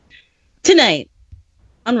Tonight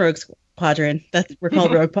on Rogue Squadron. We're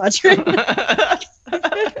called Rogue Squadron.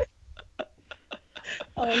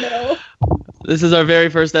 Oh no. This is our very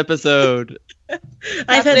first episode.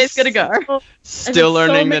 I've had Today's gonna go. Still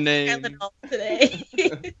learning the name. Today.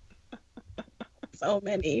 So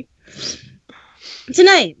many.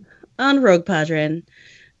 Tonight on Rogue Squadron,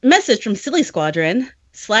 message from Silly Squadron,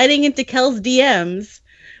 sliding into Kel's DMs,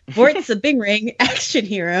 Vort's a Bing Ring action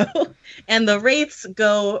hero, and the Wraiths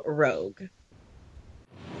go rogue.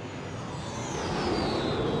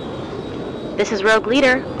 This is Rogue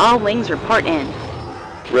Leader. All wings report in.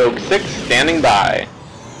 Rogue 6 standing by.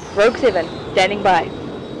 Rogue 7, standing by.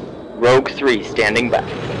 Rogue 3 standing by.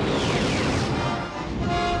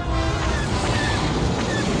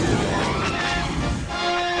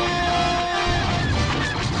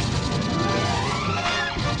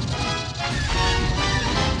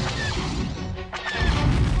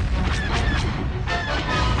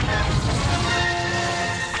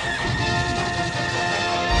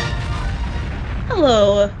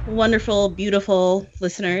 Hello, wonderful, beautiful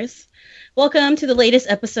listeners. Welcome to the latest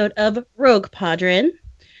episode of Rogue Squadron.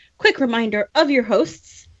 Quick reminder of your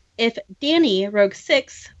hosts. If Danny, Rogue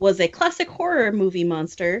 6, was a classic horror movie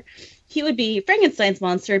monster, he would be Frankenstein's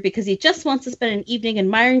monster because he just wants to spend an evening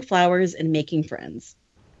admiring flowers and making friends.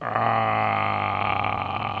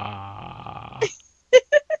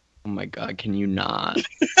 Oh my god, can you not?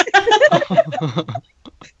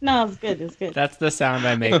 No, it's good, it's good. That's the sound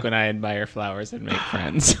I make when I admire flowers and make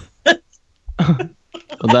friends.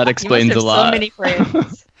 Well, that explains a lot. So many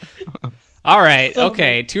friends. All right, So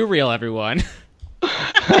okay, too real, everyone.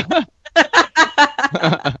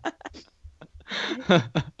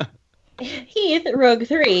 Heath, Rogue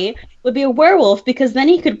 3, would be a werewolf because then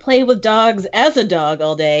he could play with dogs as a dog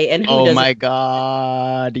all day. And who Oh doesn't? my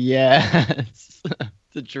god, yes.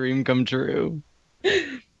 It's a dream come true.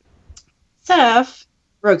 Seth,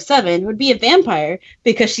 Rogue 7, would be a vampire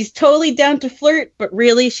because she's totally down to flirt, but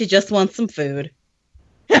really she just wants some food.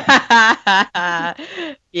 Yeah.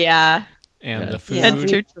 And the Yeah.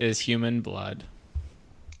 food is human blood.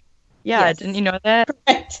 Yeah, Yes. didn't you know that?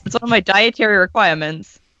 Correct. It's one of my dietary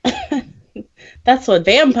requirements. That's what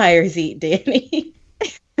vampires eat, Danny.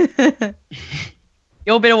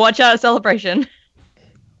 You'll better watch out at Celebration.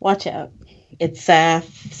 Watch out. It's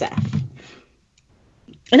Seth.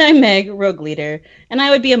 And I'm Meg, Rogue Leader, and I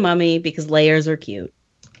would be a mummy because layers are cute.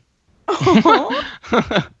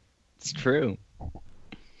 It's true.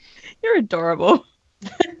 You're adorable.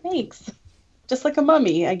 Thanks. Just like a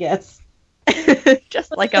mummy, I guess.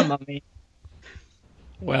 Just like a mummy.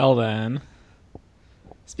 Well then,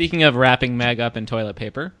 speaking of wrapping Meg up in toilet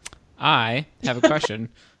paper, I have a question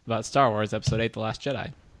about Star Wars Episode 8, The Last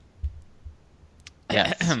Jedi.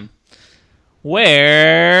 Yes.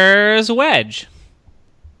 Where's Wedge?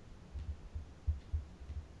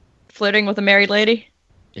 Flirting with a married lady.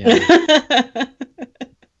 Yeah.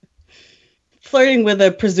 Flirting with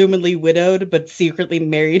a presumably widowed but secretly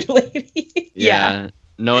married lady. Yeah.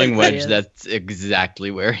 Knowing He Wedge, is. that's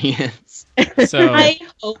exactly where he is. So, I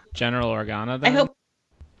hope. General Organa I then? hope.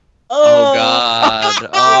 Oh, god.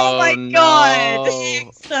 Oh my god.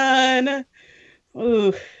 no. Son.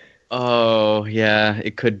 Ooh. Oh, yeah,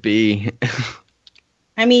 it could be.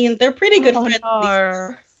 I mean, they're pretty good friends.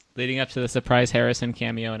 No. Leading up to the surprise Harrison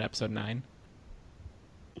cameo in Episode 9.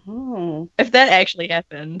 Oh, If that actually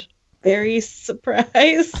happened. very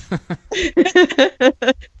surprised.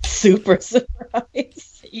 Super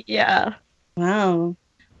surprised. Yeah. Wow.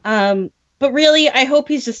 But really, I hope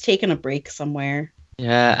he's just taking a break somewhere.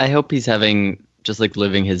 Yeah, I hope he's just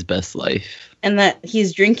living his best life. And that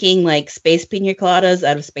he's drinking like space pina coladas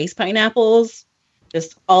out of space pineapples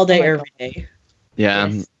just all day, Oh my every day. Yeah.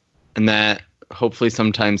 Yes. And that hopefully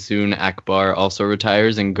sometime soon Akbar also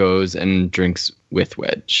retires and goes and drinks with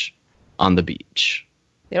Wedge on the beach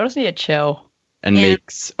They just need to chill. and Yeah.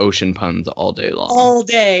 makes ocean puns all day long. All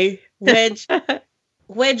day. Wedge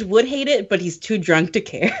would hate it, but he's too drunk to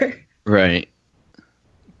care. Right.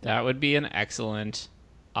 That would be an excellent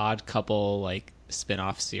Odd Couple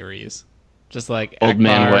spin-off series. Just like Old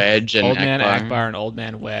Man Akbar- Wedge and Old Man Akbar. Akbar and Old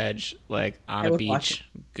Man Wedge on I a would watch beach,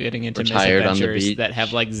 getting into Retired on the misadventures that beach.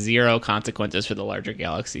 have zero consequences for the larger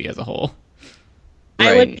galaxy as a whole.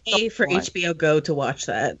 I would Right. pay for HBO Go to watch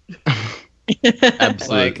that.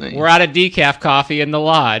 Absolutely. We're out of decaf coffee in the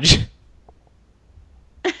lodge.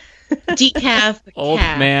 Decaf. Old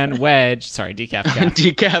cat. Man Wedge, sorry, decaf cap.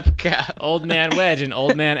 Decaf cat. Old Man Wedge and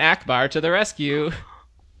Old Man Akbar to the rescue.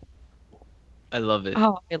 I love it. Oh, I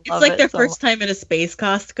love It's like it their so first time at a space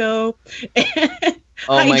Costco.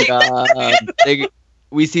 Oh my god.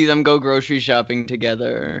 We see them go grocery shopping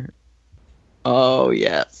together. Oh,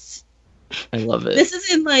 yes. I love it. This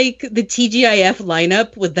is in like the TGIF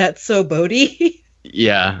lineup with That's So Bodhi.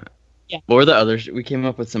 Yeah. Yeah. Or the other. We came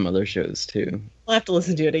up with some other shows too. We'll have to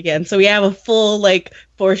listen to it again. So we have a full like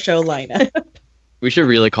 4-show lineup, We should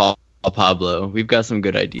really call Pablo. We've got some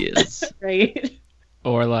good ideas. right?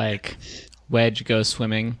 Or like Wedge goes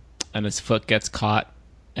swimming and his foot gets caught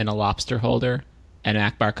in a lobster holder, and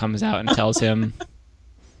Akbar comes out and tells him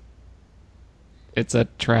it's a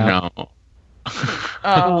trap. No.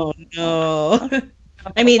 Oh no.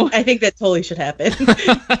 I mean, I think that totally should happen.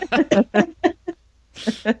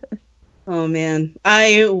 Oh man,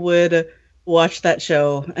 I would watch that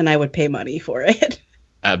show and I would pay money for it.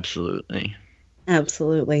 Absolutely.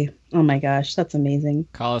 Absolutely. Oh my gosh, that's amazing.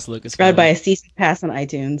 Call us Lucas. I'd buy a season pass on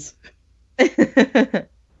iTunes. And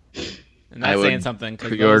I that's would saying something. 'cause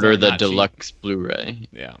those Pre-order are the not cheap. deluxe Blu-ray.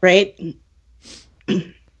 Yeah. Right?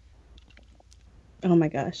 Oh my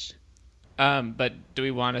gosh. But do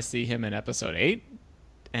we want to see him in episode 8?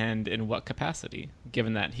 And in what capacity,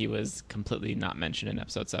 given that he was completely not mentioned in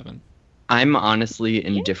episode 7? I'm honestly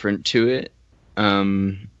indifferent to it.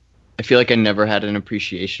 I feel like I never had an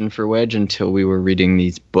appreciation for Wedge until we were reading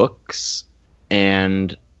these books,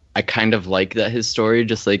 and I kind of like that his story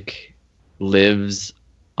just like lives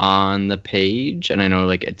on the page. And I know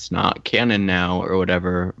like it's not canon now or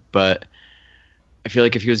whatever, but I feel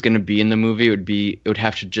like if he was going to be in the movie, it would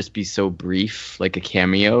have to just be so brief, like a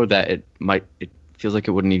cameo, that it feels like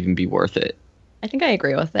it wouldn't even be worth it. I think I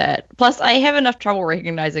agree with that. Plus, I have enough trouble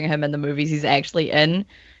recognizing him in the movies he's actually in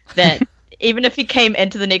that even if he came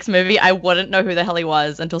into the next movie, I wouldn't know who the hell he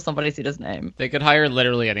was until somebody said his name. They could hire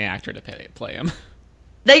literally any actor to play him.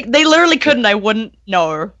 They literally couldn't. I wouldn't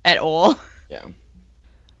know at all. Yeah.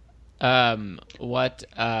 What?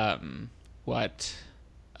 Oh,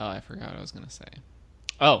 I forgot what I was gonna say.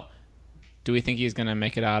 Oh, do we think he's gonna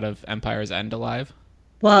make it out of Empire's End alive?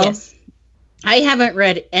 Well, Yes. I haven't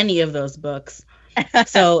read any of those books,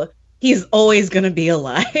 so he's always going to be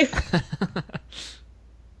alive.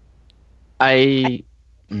 I'm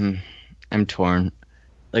torn.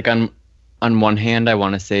 Like on one hand, I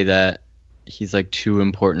want to say that he's like too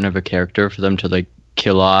important of a character for them to like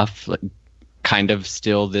kill off, like kind of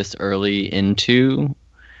still this early into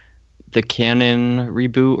the canon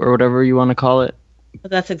reboot or whatever you want to call it.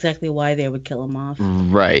 But that's exactly why they would kill him off.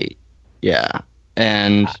 Right. Yeah.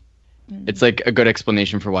 And it's like a good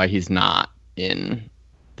explanation for why he's not in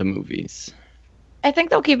the movies. I think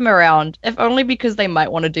they'll keep him around, if only because they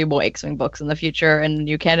might want to do more X-Wing books in the future in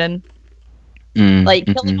new canon. Like,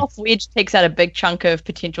 killing off Wedge takes out a big chunk of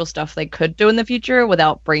potential stuff they could do in the future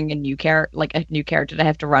without bringing a new character to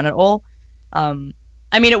have to run it all. I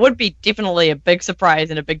mean, it would be definitely a big surprise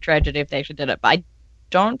and a big tragedy if they actually did it, but I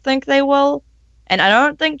don't think they will. And I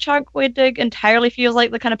don't think Chuck Wendig entirely feels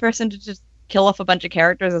like the kind of person to just kill off a bunch of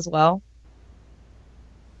characters as well.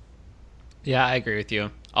 Yeah, I agree with you.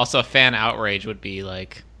 Also, fan outrage would be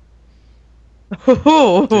like To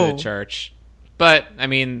to the church. But I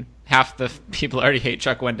mean, half the people already hate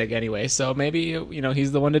Chuck Wendig anyway, so maybe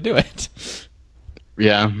he's the one to do it.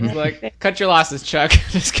 Yeah. He's like, cut your losses, Chuck.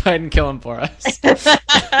 Just go ahead and kill him for us.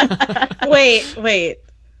 Wait.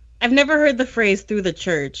 I've never heard the phrase "through the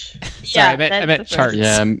church." Sorry, I meant that's the charts.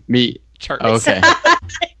 Yeah, me. Charts. Okay.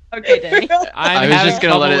 Okay, Danny. I'm I was having just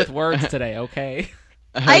gonna trouble let it- with words today, okay?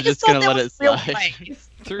 I was just thought gonna that let it was real slide. phrase.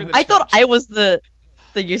 Through the I thought church. I was the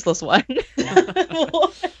useless one.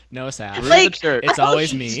 No, Saf. Through Like, the church. It's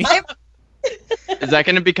always me. Is that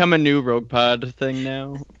going to become a new Rogue Pod thing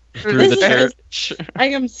now? Through the the church. church. I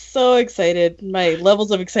am so excited. My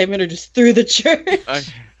levels of excitement are just through the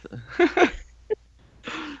church.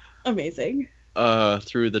 Amazing.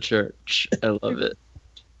 Through the church. I love it.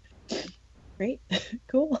 Great.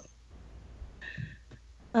 Cool.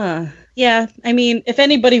 Yeah, I mean, if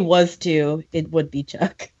anybody was to, it would be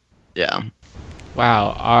Chuck. Yeah.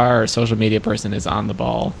 Wow, our social media person is on the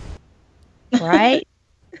ball. Right?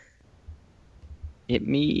 It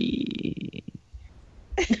me.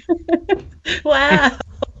 Wow.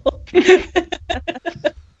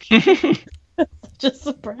 Just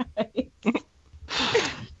surprised.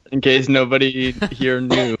 In case nobody here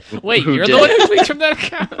knew. Wait, who you're did the one it. who tweets from that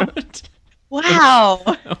account? Wow.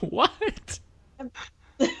 What?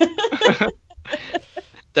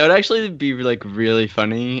 That would actually be like really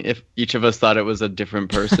funny if each of us thought it was a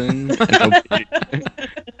different person. And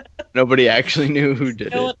nobody actually knew who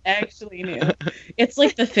did No it. one actually knew. It's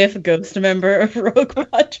like the 5th ghost member of Rogue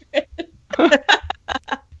Padre.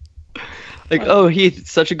 Like, oh, Heath,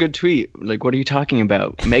 such a good tweet. Like, what are you talking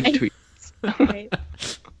about? Meg tweets. Wait.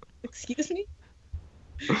 Excuse me?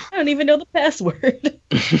 I don't even know the password.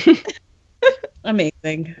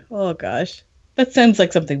 Amazing. Oh gosh. That sounds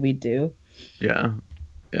like something we'd do. Yeah.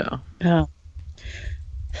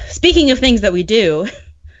 Speaking of things that we do,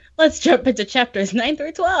 let's jump into chapters 9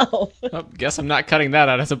 through 12. Oh, guess I'm not cutting that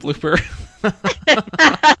out as a blooper.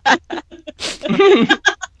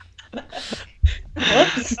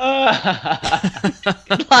 Whoops.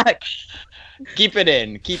 Good luck. Keep it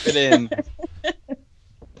in. Keep it in.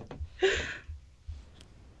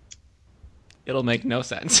 It'll make no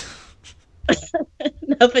sense.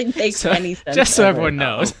 Nothing makes any sense. Just so ever. everyone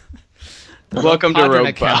knows. The Welcome to Podren Rogue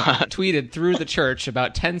account Pod. tweeted through the church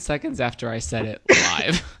about 10 seconds after I said it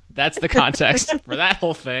live. That's the context for that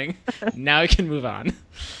whole thing. Now we can move on.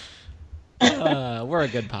 We're a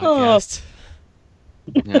good podcast.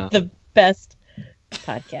 Yeah. The best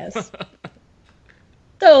podcast.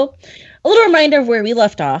 So, a little reminder of where we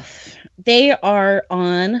left off. They are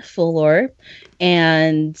on Fulor,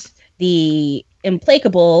 and the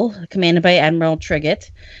Implacable, commanded by Admiral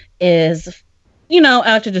Trigget, is,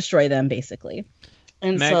 out to destroy them, basically.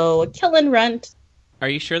 And Meg, so, Kellen Runt... Are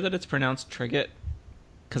you sure that it's pronounced Trigget?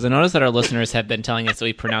 Because I noticed that our listeners have been telling us that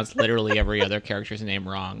we pronounce literally every other character's name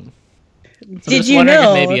wrong. So I'm Did just you wondering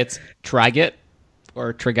know... if maybe it's Trigget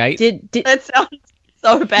or Trigite That sounds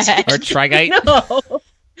so bad. or Trigite No,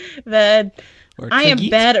 that or I am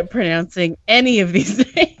Trigite? bad at pronouncing any of these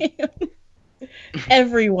names.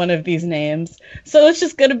 Every one of these names. So it's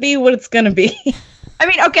just going to be what it's going to be. I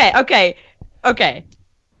mean, okay.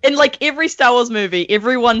 In every Star Wars movie,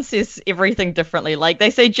 everyone says everything differently. They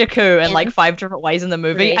say Jakku in 5 different ways in the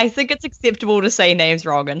movie. Right. I think it's acceptable to say names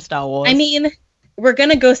wrong in Star Wars. I mean, we're going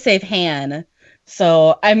to go save Han.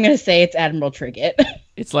 So I'm going to say it's Admiral Trigget.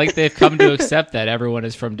 It's like they've come to accept that everyone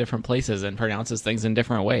is from different places and pronounces things in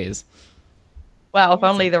different ways. wow, if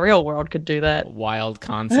only the real world could do that. Wild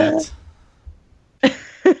concept.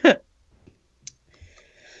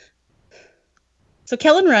 So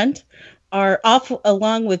Kellen Runt are off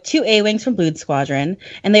along with 2 A-Wings from Blood Squadron,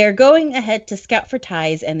 and they are going ahead to scout for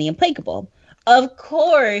Ties and the Implacable. Of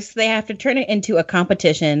course, they have to turn it into a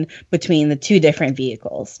competition between the 2 different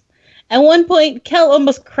vehicles. At one point, Kel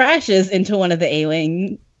almost crashes into one of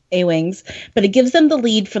the A-Wings, but it gives them the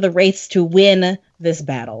lead for the race to win this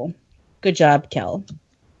battle. Good job, Kel.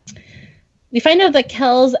 We find out that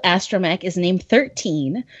Kel's astromech is named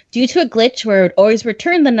 13 due to a glitch where it would always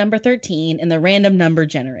return the number 13 in the random number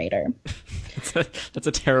generator. That's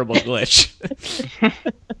a terrible glitch.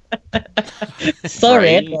 So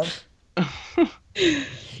Right. random.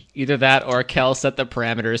 Either that or Kel set the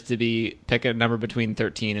parameters to be pick a number between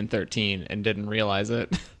 13 and 13 and didn't realize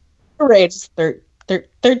it. Right, just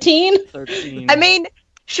 13? 13. I mean,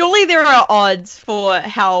 surely there are odds for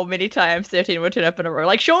how many times 13 would turn up in a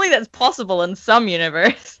row. Surely that's possible in some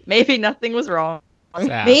universe. Maybe nothing was wrong.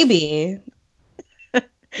 Sad. Maybe.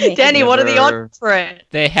 Danny, what are the Never- odds for it?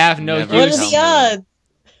 They have no Never What are use the tell me. odds?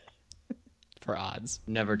 for odds.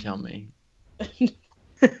 Never tell me.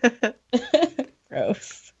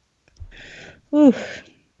 Gross. Ooh.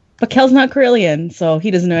 But Kel's not Corellian, so he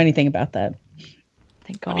doesn't know anything about that.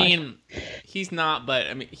 Thank I God. mean, he's not, but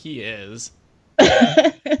I mean, he is. He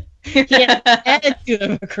has the attitude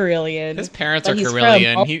of a Corellian. His parents But are he's from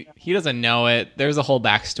Corellian. Al- He doesn't know it. There's a whole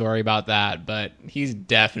backstory about that, but he's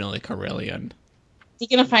definitely Corellian. Is he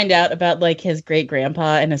gonna find out about his great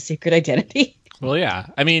grandpa and his secret identity? Well, yeah.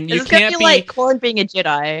 I mean, you It's gonna can't be like Corn being a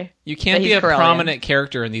Jedi. you can't but be he's a Corellian. prominent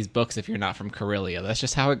character in these books if you're not from Corellia. That's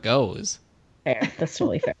just how it goes. Fair. That's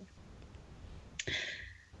totally fair.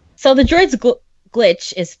 So the droid's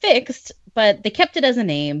glitch is fixed, but they kept it as a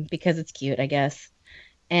name because it's cute, I guess.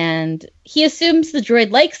 And he assumes the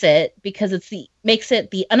droid likes it because makes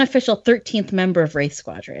it the unofficial 13th member of Wraith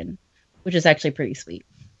Squadron, which is actually pretty sweet.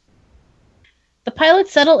 The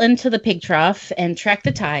pilots settle into the pig trough and track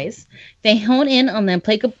the Ties. They hone in on the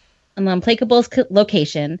Implacable's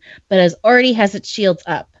location, but already has its shields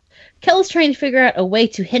up. Kel is trying to figure out a way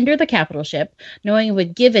to hinder the capital ship, knowing it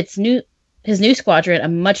would give his new squadron a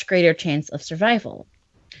much greater chance of survival.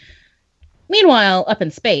 Meanwhile, up in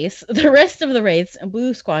space, the rest of the Wraiths and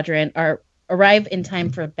Blue Squadron arrive in time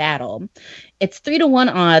for battle. It's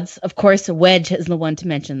 3-1 odds. Of course, Wedge is the one to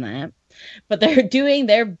mention that. But they're doing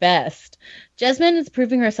their best. Jasmine is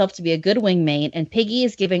proving herself to be a good wingmate, and Piggy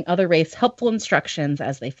is giving other Wraiths helpful instructions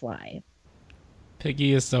as they fly.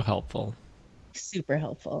 Piggy is so helpful. Super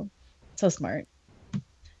helpful. So smart.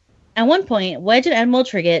 At one point, Wedge and Admiral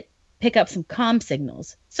Trigget pick up some comm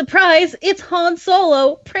signals. Surprise! It's Han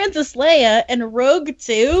Solo, Princess Leia, and Rogue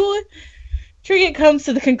 2! Trigget comes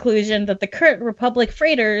to the conclusion that the current Republic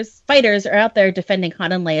fighters are out there defending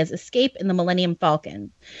Han and Leia's escape in the Millennium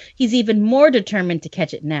Falcon. He's even more determined to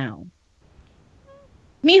catch it now.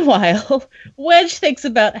 Meanwhile, Wedge thinks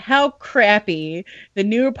about how crappy the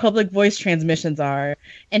New Republic voice transmissions are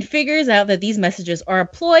and figures out that these messages are a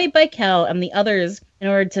ploy by Cal and the others in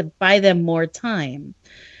order to buy them more time.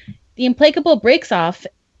 The Implacable breaks off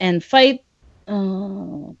and fight,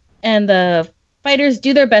 and the fighters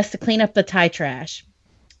do their best to clean up the TIE trash.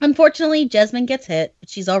 Unfortunately, Jessamine gets hit, but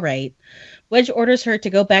she's all right. Wedge orders her to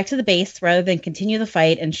go back to the base rather than continue the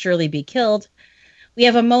fight and surely be killed. We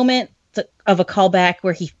have a moment of a callback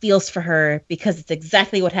where he feels for her because it's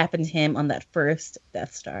exactly what happened to him on that first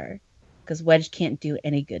Death Star. Because Wedge can't do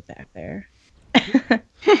any good back there.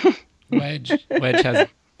 Wedge has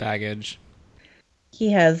baggage.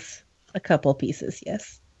 He has a couple pieces,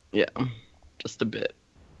 yes. Yeah, just a bit.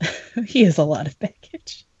 He has a lot of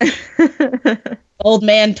baggage. Old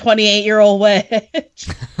man, 28-year-old Wedge.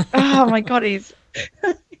 Oh my god, he's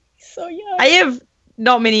so young. I have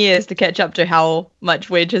not many years to catch up to how much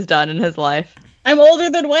Wedge has done in his life. I'm older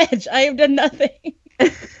than Wedge. I have done nothing.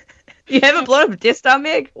 You haven't blown up a Death Star,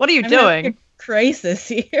 Meg? What are you doing? Having a crisis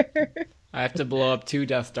here. I have to blow up 2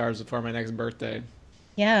 Death Stars before my next birthday.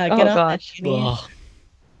 Yeah, Oh, get on gosh.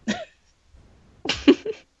 that, Jimmy.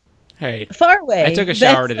 Hey, Far away. I took a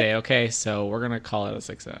shower That's- today, okay? So we're going to call it a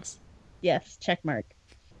success. Yes, check mark.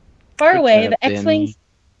 Far Good away, job, the Danny. X-Wings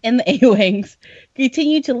and the A-Wings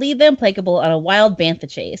continue to lead the Implacable on a wild bantha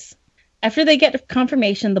chase. After they get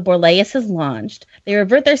confirmation the Borlaeus has launched, they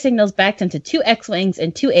revert their signals back into 2 X-Wings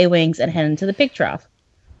and 2 A-Wings and head into the pig trough.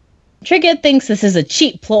 Trinket thinks this is a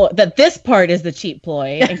cheap ploy, that this part is the cheap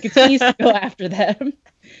ploy, and continues to go after them.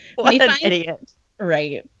 What he an finds- idiot.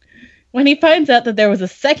 Right. When he finds out that there was a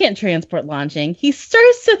second transport launching, he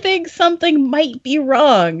starts to think something might be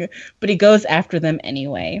wrong, but he goes after them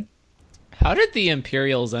anyway. How did the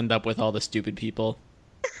Imperials end up with all the stupid people?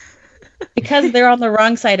 Because they're on the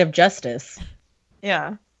wrong side of justice.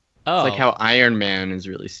 Yeah. Oh, It's like how Iron Man is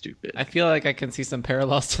really stupid. I feel like I can see some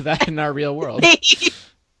parallels to that in our real world.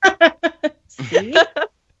 See?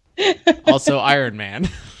 Also, Iron Man.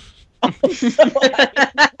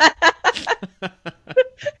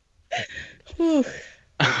 Whew.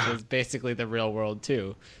 Which is basically the real world,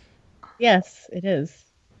 too. Yes, it is.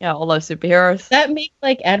 Yeah, all those superheroes. Does that make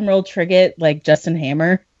like Admiral Trinket like Justin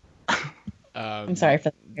Hammer? I'm sorry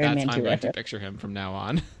for the Iron That's Man how 2 I'm going to reference. picture him from now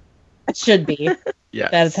on. It should be.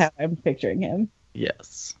 Yes. That is how I'm picturing him.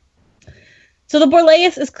 Yes. So the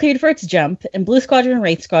Borlaeus is cleared for its jump, and Blue Squadron and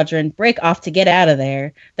Wraith Squadron break off to get out of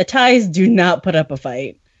there. The TIEs do not put up a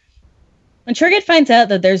fight. When Trinket finds out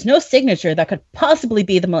that there's no signature that could possibly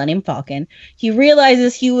be the Millennium Falcon, he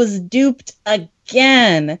realizes he was duped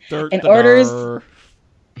again, and he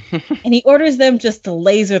orders them just to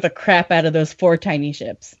laser the crap out of those 4 tiny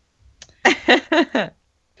ships.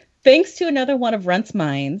 Thanks to another one of Runt's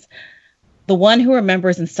minds, the one who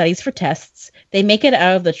remembers and studies for tests, they make it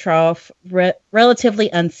out of the trough relatively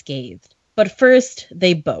unscathed. But first,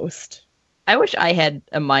 they boast. I wish I had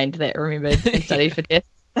a mind that remembered and studied for death.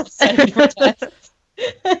 Studied for tests.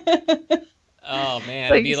 Oh,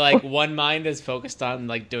 man. It'd be like one mind is focused on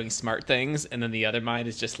like doing smart things, and then the other mind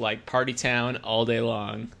is just like party town all day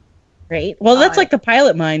long. Right? Well, that's like the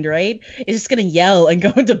pilot mind, right? It's just going to yell and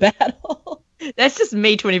go into battle. That's just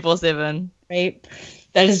me 24/7. Right?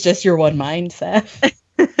 That is just your one mind, Seth.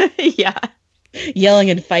 Yeah. Yelling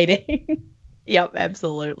and fighting. Yep,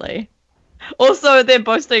 absolutely. Also, their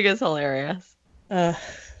boasting is hilarious.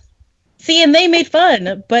 See, and they made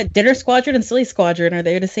fun, but Dinner Squadron and Silly Squadron are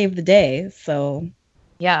there to save the day, so...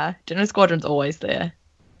 Yeah, Dinner Squadron's always there.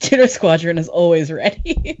 Dinner Squadron is always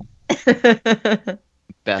ready.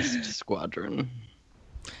 Best squadron.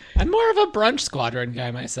 I'm more of a brunch squadron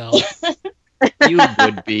guy myself. You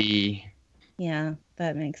would be. Yeah,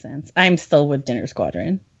 that makes sense. I'm still with Dinner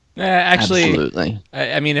Squadron. Actually, Absolutely.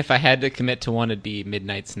 I mean, if I had to commit to one, it'd be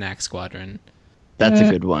Midnight Snack Squadron. That's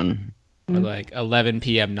a good one. Or like 11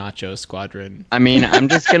 p.m. Nacho Squadron. I mean, I'm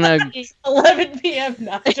just gonna. 11 p.m.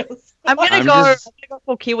 nachos. I'm gonna I'm go just-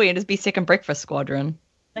 full Kiwi and just be Second Breakfast Squadron.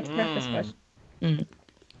 Next breakfast question.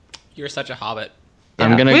 You're such a hobbit.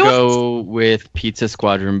 I'm Yeah. gonna We go with Pizza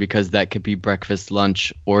Squadron because that could be breakfast,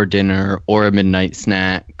 lunch, or dinner, or a midnight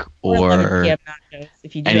snack, 11 or p.m. nachos,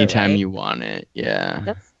 if you do it anytime right. you want it.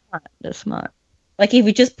 Yeah. That's smart. Like if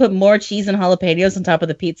we just put more cheese and jalapenos on top of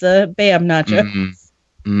the pizza, bam, nachos.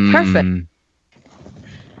 Perfect.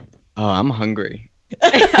 Oh, I'm hungry.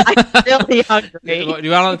 I'm really Do hungry.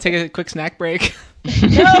 you want to take a quick snack break?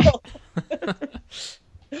 No!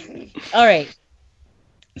 All right.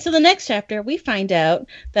 So the next chapter, we find out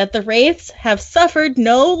that the Wraiths have suffered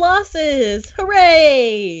no losses.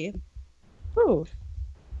 Hooray! Whew.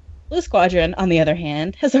 Blue Squadron, on the other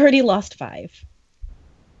hand, has already lost 5.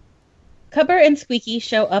 Cubber and Squeaky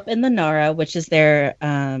show up in the Nara, which is their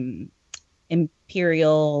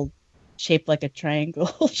imperial shaped like a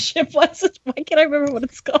triangle ship. Why can't I remember what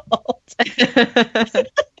it's called?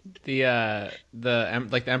 The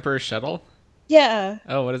Emperor's shuttle. Yeah.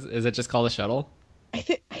 Oh, what is it? Just called a shuttle?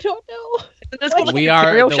 I don't know. We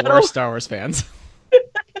are the worst Star Wars fans.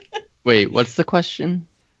 Wait, what's the question?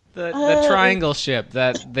 The triangle ship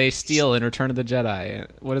that they steal in Return of the Jedi.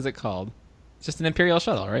 What is it called? It's just an Imperial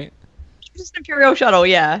shuttle, right? Just an Imperial shuttle,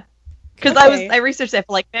 yeah. Because I researched that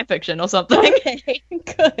for like fanfiction or something. Okay,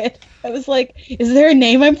 good. I was like, is there a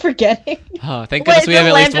name I'm forgetting? Oh, thank goodness we have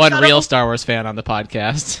at least one real Star Wars fan on the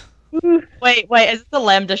podcast. Wait, is it the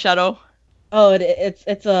Lambda shuttle? Oh,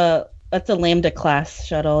 that's a Lambda class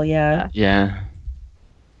shuttle, yeah. Yeah.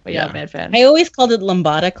 But yeah, bad fan. I always called it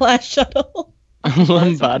Lambada class shuttle.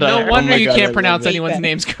 Lambada. No wonder you can't pronounce anyone's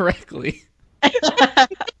names correctly.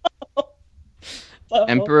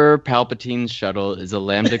 Emperor Palpatine's shuttle is a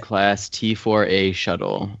Lambda class T4A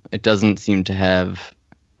shuttle. It doesn't seem to have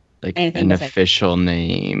an official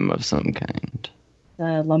name of some kind.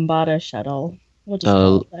 The Lambada shuttle. We'll just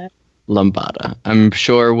call it that. Lambada. I'm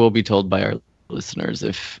sure we'll be told by our listeners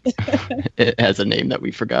if it has a name that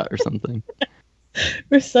we forgot or something.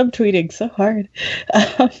 We're subtweeting so hard.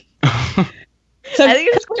 So I think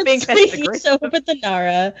it's being Squeaky showed up at the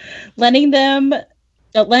Nara, letting them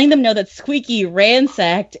know that Squeaky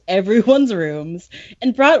ransacked everyone's rooms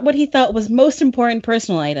and brought what he thought was most important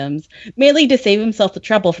personal items, mainly to save himself the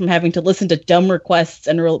trouble from having to listen to dumb requests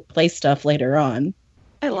and replace stuff later on.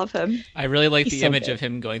 I love him. I really like the so image good. of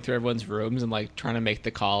him going through everyone's rooms and like trying to make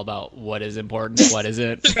the call about what is important, what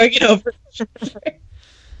isn't. Throwing it over.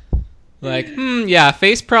 Like, yeah,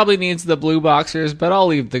 Face probably needs the blue boxers, but I'll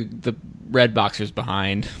leave the red boxers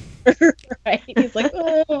behind. Right? He's like,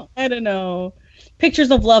 oh, I don't know.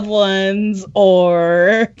 Pictures of loved ones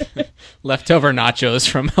or Leftover nachos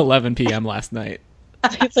from 11 p.m. last night.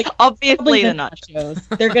 it's like Obviously the the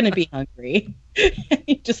nachos. They're going to be hungry.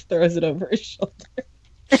 He just throws it over his shoulder.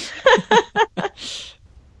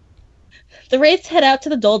 The Wraiths head out to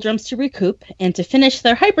the doldrums to recoup and to finish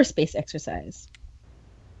their hyperspace exercise.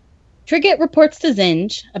 Triget reports to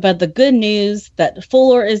Zinj about the good news that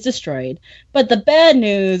Fulor is destroyed, but the bad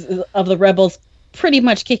news of the rebels pretty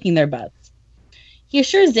much kicking their butts. He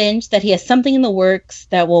assures Zinj that he has something in the works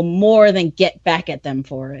that will more than get back at them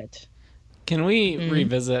for it. Can we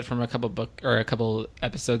revisit from a couple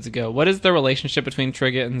episodes ago? What is the relationship between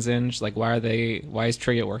Triget and Zinj? Like, why is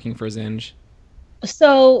Triget working for Zinj?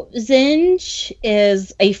 So Zinj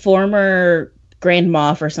is a former Grand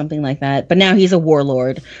Moff or something like that, but now he's a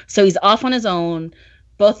warlord. So he's off on his own,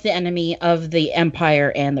 both the enemy of the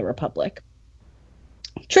Empire and the Republic.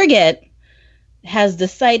 Triget has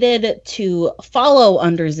decided to follow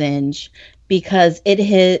under Zinj because it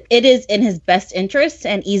is in his best interest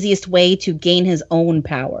and easiest way to gain his own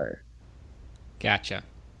power. Gotcha.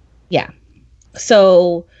 Yeah.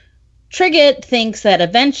 So Triget thinks that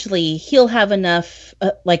eventually he'll have enough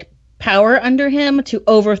power under him to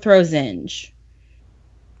overthrow Zinj.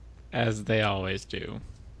 As they always do.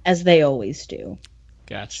 As they always do.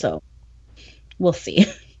 Gotcha. So we'll see.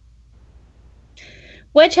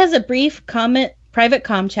 Wedge has a brief private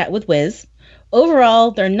comm chat with Wiz.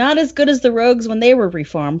 Overall, they're not as good as the rogues when they were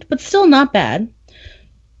reformed, but still not bad.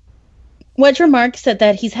 Wedge remarks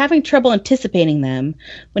that he's having trouble anticipating them.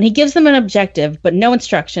 When he gives them an objective, but no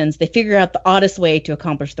instructions, they figure out the oddest way to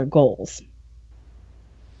accomplish their goals.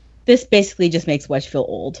 This basically just makes Wedge feel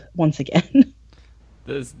old, once again.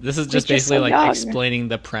 This is just basically so like young. explaining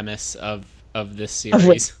the premise of this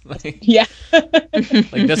series. Yeah.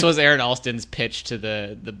 Like this was Aaron Alston's pitch to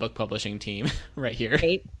the book publishing team right here.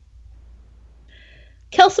 Right.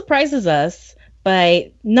 Kel surprises us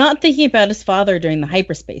by not thinking about his father during the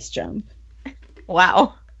hyperspace jump.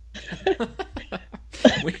 Wow.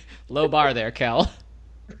 Low bar there, Kel.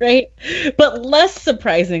 Right? But less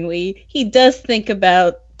surprisingly, he does think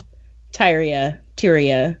about Tyria,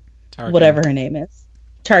 Tarkin. whatever her name is.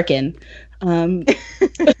 Tarkin.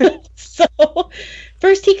 So,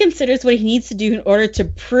 first he considers what he needs to do in order to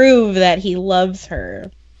prove that he loves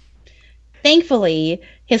her. Thankfully,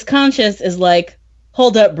 his conscience is like,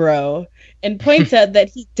 hold up, bro, and points out that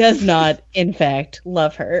he does not, in fact,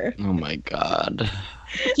 love her. Oh my god.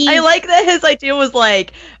 I like that his idea was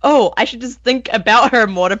like, oh, I should just think about her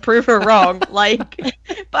more to prove her wrong. Like,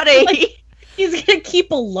 buddy. He's gonna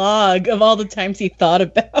keep a log of all the times he thought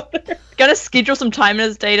about her. Gotta schedule some time in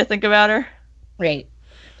his day to think about her. Right.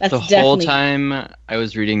 That's The whole time I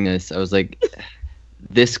was reading this, I was like,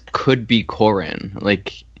 this could be Corran.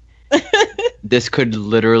 Like, this could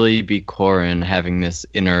literally be Corran having this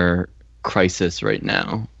inner crisis right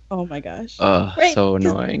now. Oh my gosh. Right, so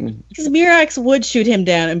annoying. Because Mirax would shoot him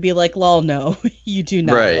down and be like, lol, no, you do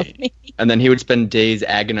not love me. And then he would spend days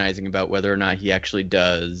agonizing about whether or not he actually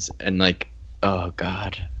does. And like, oh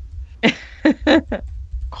god.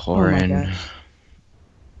 Corin.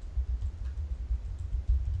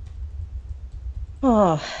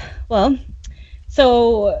 Oh, well,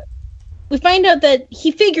 so we find out that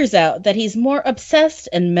he figures out that he's more obsessed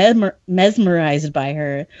and mesmerized by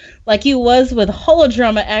her, like he was with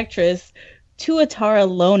holodrama actress Tuatara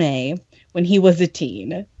Lone when he was a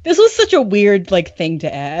teen. This was such a weird thing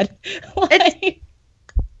to add. Okay,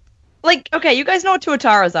 you guys know what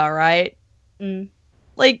Tuataras are, right? Mm.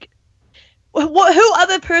 Who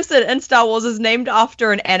other person in Star Wars is named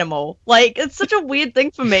after an animal? It's such a weird thing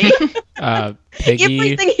for me. Piggy.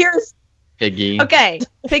 Everything here is Piggy. Okay,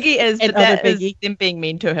 Piggy is, but that is them being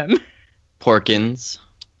mean to him. Porkins.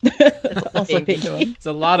 Also Piggy. It's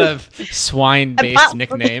a lot of swine-based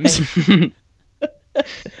nicknames.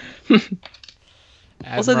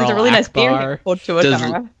 Also, there's a really nice beer called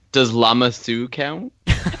Tuatara. Does Lama Su count?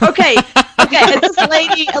 Okay, is this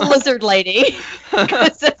lady a lizard lady?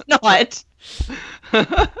 Because it's not.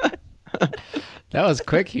 That was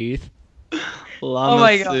quick, Heath.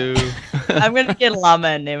 Llama Sue. I'm gonna get a llama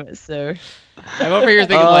and name it Sue. I'm over here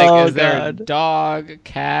thinking is there a dog,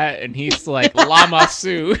 cat, and he's like Llama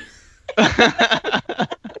Sue.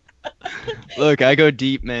 Look, I go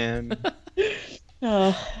deep, man.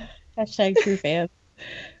 Oh, hashtag true fan.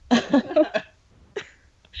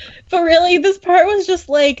 But really, this part was just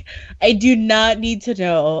I do not need to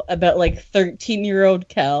know about 13-year-old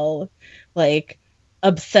Kel,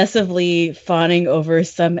 obsessively fawning over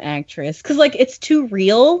some actress. Because, it's too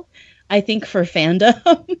real, I think, for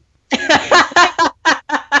fandom.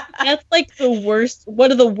 That's, the worst,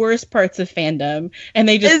 one of the worst parts of fandom. And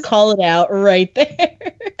they just call it out right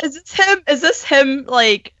there. Is this him,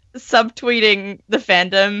 subtweeting the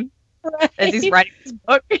fandom as he's writing his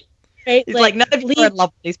book? Right? He's none of you are in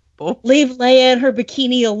love with these people. Leave Leia and her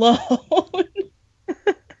bikini alone.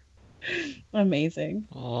 Amazing.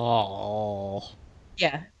 Oh.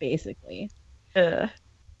 Yeah, basically. In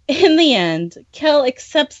the end, Kel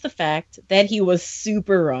accepts the fact that he was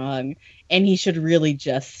super wrong and he should really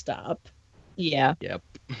just stop. Yeah. Yep.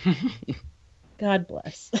 God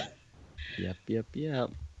bless. Yep.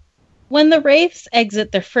 When the Wraiths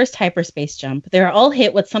exit their first hyperspace jump, they are all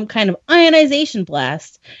hit with some kind of ionization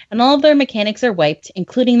blast, and all of their mechanics are wiped,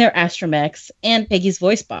 including their astromechs and Piggy's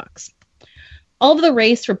voice box. All of the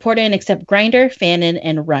Wraiths report in except Grinder, Fannin,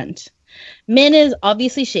 and Runt. Min is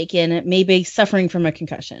obviously shaken, maybe suffering from a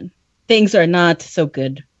concussion. Things are not so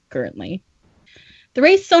good currently. The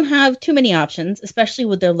Wraiths don't have too many options, especially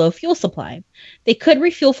with their low fuel supply. They could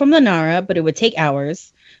refuel from the Nara, but it would take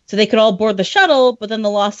hours. So they could all board the shuttle, but then the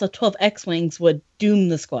loss of 12 X-Wings would doom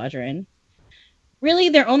the squadron. Really,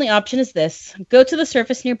 their only option is this. Go to the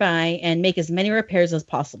surface nearby and make as many repairs as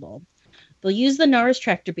possible. They'll use the Nara's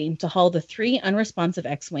tractor beam to haul the 3 unresponsive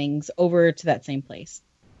X-Wings over to that same place.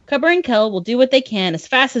 Cubber and Kel will do what they can as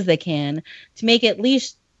fast as they can to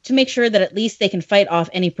make sure that at least they can fight off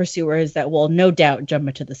any pursuers that will no doubt jump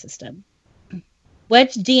into the system.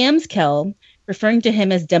 Wedge DMs Kel, referring to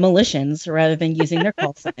him as demolitions rather than using their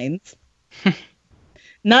call signs.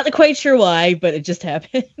 Not quite sure why, but it just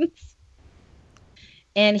happens.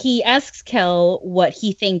 And he asks Kel what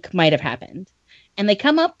he think might have happened. And they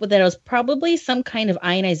come up with that it was probably some kind of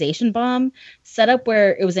ionization bomb set up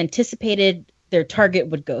where it was anticipated their target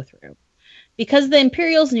would go through. Because the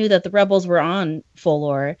Imperials knew that the rebels were on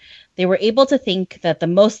Folor, they were able to think that the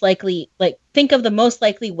most likely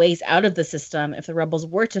ways out of the system if the rebels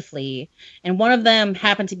were to flee, and one of them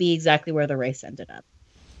happened to be exactly where the race ended up.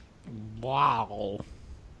 Wow.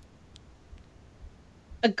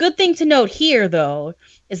 A good thing to note here, though,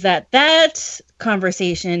 is that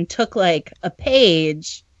conversation took a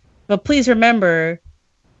page, but please remember,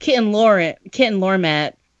 Kit and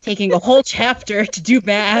Lormat taking a whole chapter to do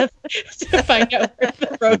math to find out where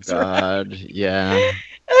the roads were. God, yeah.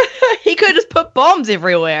 He could have just put bombs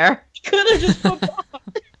everywhere. He could have just put bombs.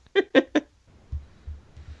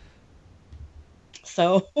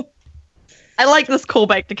 So. I like this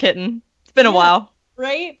callback to Kitten. It's been a while.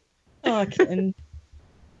 Right? Oh, Kitten.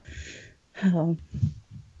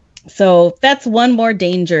 So that's one more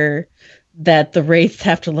danger that the Wraiths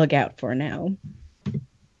have to look out for now.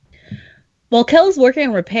 While Kel's working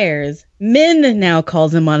on repairs, Min now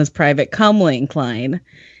calls him on his private comlink line.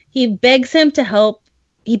 He begs him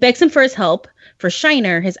for his help, for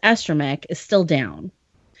Shiner, his astromech, is still down.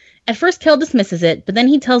 At first, Kel dismisses it, but then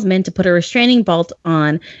he tells Min to put a restraining bolt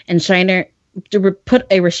on Shiner,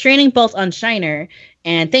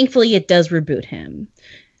 and thankfully it does reboot him.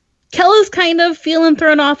 Kel is kind of feeling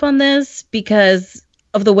thrown off on this because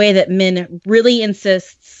of the way that Min really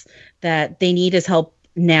insists that they need his help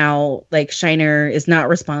now. Like, Shiner is not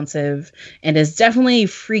responsive and is definitely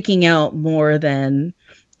freaking out more than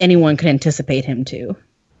anyone could anticipate him to.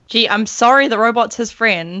 Gee, I'm sorry the robot's his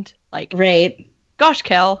friend. Like, right. Gosh,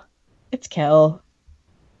 Kel. It's Kel.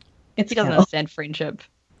 He doesn't understand friendship.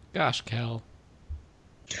 Gosh, Kel.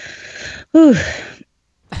 Whew.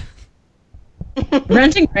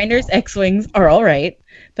 Wrench and Grinder's X-Wings are all right,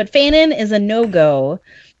 but Fanon is a no-go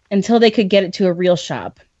until they could get it to a real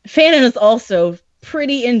shop. Fanon is also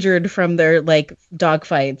pretty injured from their, like,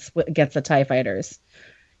 dogfights against the TIE fighters.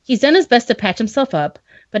 He's done his best to patch himself up,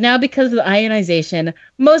 but now because of the ionization,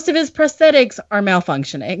 most of his prosthetics are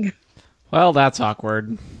malfunctioning. Well, that's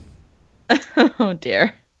awkward. Oh,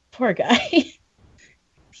 dear. Poor guy.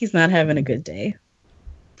 He's not having a good day.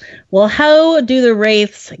 Well, how do the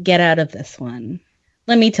Wraiths get out of this one?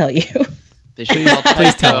 Let me tell you. They should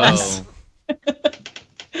Please tell us.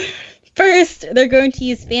 First, they're going to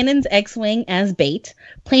use Fanon's X-Wing as bait,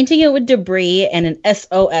 planting it with debris and an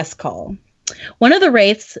SOS call. One of the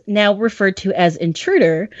Wraiths, now referred to as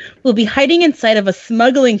Intruder, will be hiding inside of a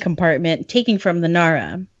smuggling compartment taken from the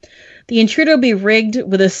Nara. The Intruder will be rigged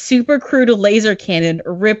with a super crude laser cannon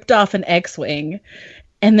ripped off an X-Wing,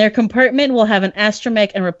 and their compartment will have an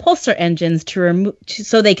astromech and repulsor engines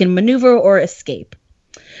so they can maneuver or escape.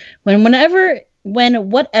 When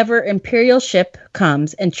whatever Imperial ship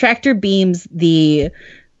comes and tractor beams the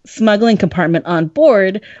smuggling compartment on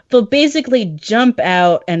board, they'll basically jump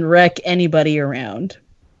out and wreck anybody around.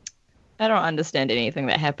 I don't understand anything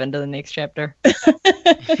that happened in the next chapter.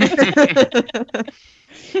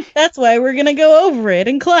 That's why we're going to go over it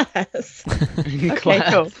in class. Okay,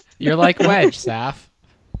 cool. You're like Wedge, Saf.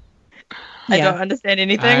 I don't understand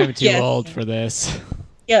anything. I'm too old for this.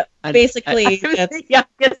 Yeah, basically, I'm the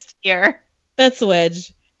youngest here. That's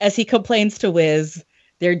Wedge. As he complains to Wiz,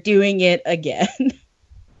 they're doing it again.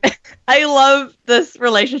 I love this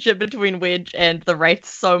relationship between Wedge and the Wraiths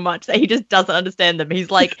so much that he just doesn't understand them.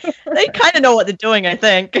 He's like, they kind of know what they're doing, I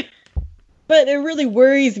think. But it really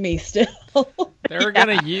worries me still. They're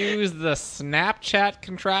going to use the Snapchat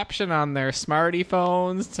contraption on their smarty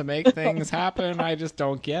phones to make things happen. I just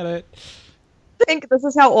don't get it. I think this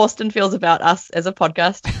is how Austin feels about us as a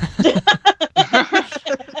podcast.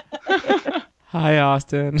 Hi,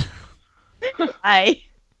 Austin. Hi.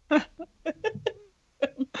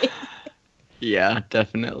 Yeah,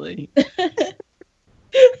 definitely.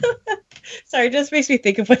 Sorry, it just makes me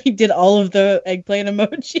think of when he did all of the eggplant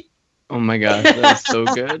emoji. Oh my gosh, that's so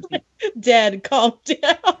good. Dad, calm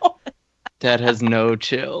down. Dad has no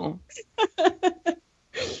chill.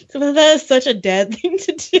 So that is such a dad thing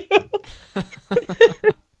to do.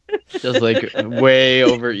 Just like way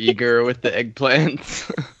over eager with the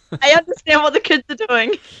eggplants. I understand what the kids are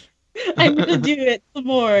doing. I'm gonna do it some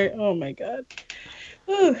more. Oh my god.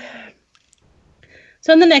 Whew.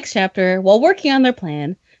 So in the next chapter, while working on their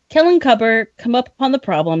plan, Kel and Cubber come up upon the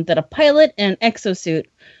problem that a pilot in an exosuit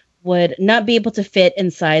would not be able to fit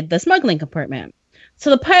inside the smuggling compartment. So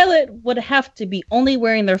the pilot would have to be only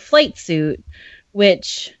wearing their flight suit,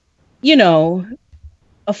 which, you know,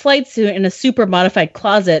 a flight suit in a super modified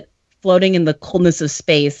closet floating in the coldness of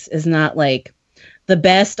space is not like the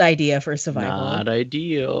best idea for survival. Not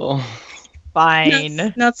ideal.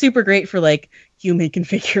 Fine. Not super great for like human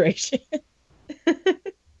configuration.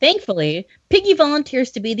 Thankfully, Piggy volunteers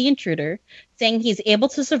to be the intruder, saying he's able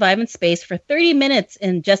to survive in space for 30 minutes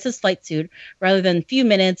in just his flight suit rather than a few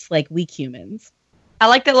minutes like weak humans. I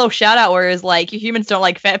like that little shout out where it's like, you humans don't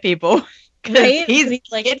like fat people. Right? He's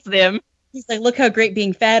like, it's them. He's like, look how great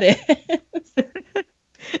being fat is.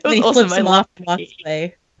 It was awesome. I loved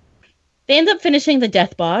it. They end up finishing the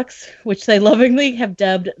death box, which they lovingly have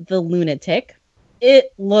dubbed the Lunatic.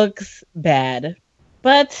 It looks bad,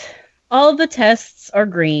 but all of the tests are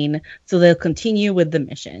green, so they'll continue with the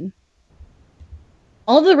mission.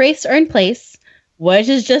 All the Wraiths are in place. Wedge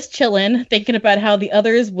is just chilling, thinking about how the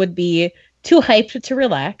others would be too hyped to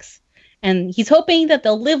relax, and he's hoping that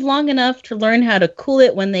they'll live long enough to learn how to cool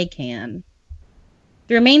it when they can.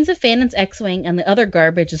 The remains of Fanon's X-Wing and the other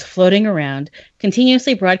garbage is floating around,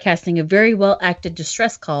 continuously broadcasting a very well-acted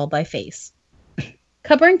distress call by face.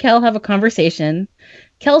 Cubber and Kel have a conversation.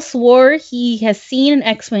 Kel swore he has seen an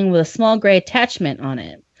X-Wing with a small gray attachment on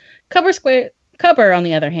it. Cubber, on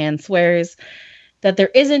the other hand, swears that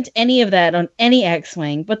there isn't any of that on any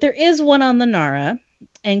X-Wing, but there is one on the Nara.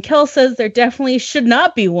 And Kel says there definitely should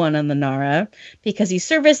not be one on the Nara because he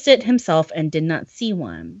serviced it himself and did not see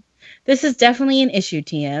one. This is definitely an issue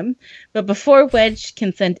to him, but before Wedge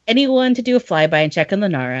can send anyone to do a flyby and check on the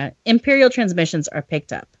Nara, Imperial transmissions are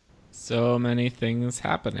picked up. So many things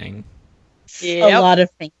happening. A lot of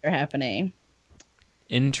things are happening.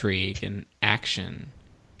 Intrigue and action.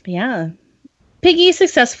 Yeah. Piggy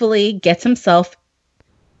successfully gets himself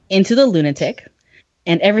into the lunatic,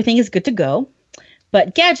 and everything is good to go.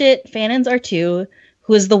 But Gadget, Fanon's R2,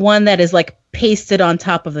 who is the one that is like pasted on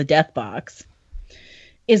top of the death box,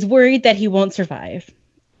 is worried that he won't survive.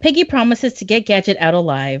 Piggy promises to get Gadget out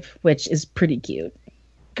alive, which is pretty cute.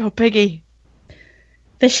 Go Piggy.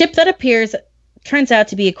 The ship that appears turns out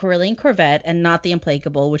to be a Corellian corvette and not the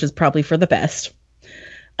Implacable, which is probably for the best.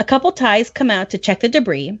 A couple ties come out to check the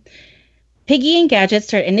debris. Piggy and Gadget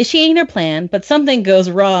start initiating their plan, but something goes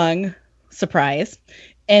wrong. Surprise.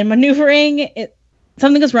 And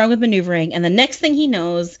something goes wrong with maneuvering, and the next thing he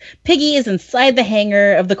knows, Piggy is inside the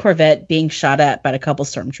hangar of the Corvette being shot at by a couple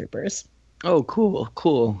stormtroopers. Oh,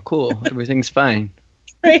 cool. Everything's fine.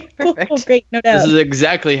 Right? Cool, great, no doubt. This is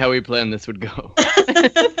exactly how we planned this would go.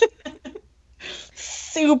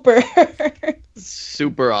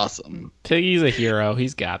 Super awesome. Piggy's a hero.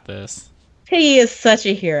 He's got this. Piggy is such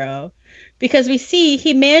a hero. Because we see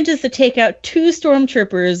he manages to take out 2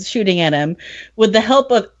 stormtroopers shooting at him with the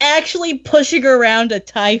help of actually pushing around a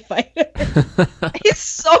TIE fighter. He's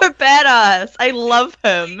so badass. I love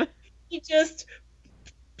him. He just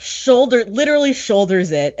literally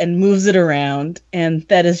shoulders it and moves it around, and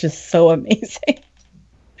that is just so amazing.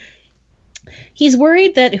 He's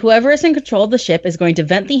worried that whoever is in control of the ship is going to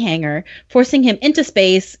vent the hangar, forcing him into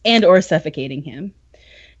space and or suffocating him.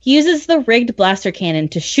 He uses the rigged blaster cannon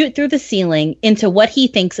to shoot through the ceiling into what he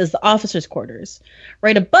thinks is the officers' quarters.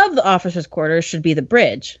 Right above the officers' quarters should be the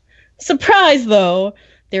bridge. Surprise, though!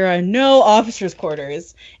 There are no officers'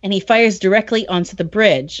 quarters, and he fires directly onto the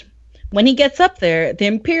bridge. When he gets up there, the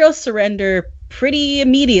Imperials surrender pretty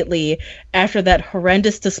immediately after that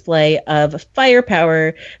horrendous display of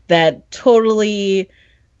firepower that totally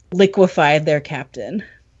liquefied their captain.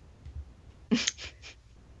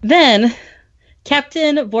 Then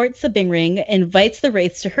Captain Vort Sabingring invites the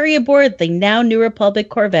Wraiths to hurry aboard the now New Republic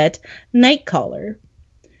Corvette Nightcaller.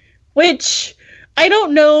 Which, I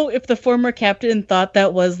don't know if the former captain thought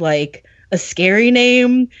that was like a scary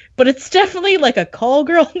name, but it's definitely like a call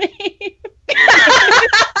girl name.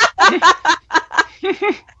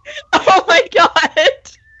 Oh my god.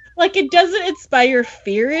 Like, it doesn't inspire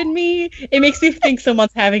fear in me. It makes me think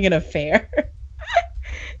someone's having an affair.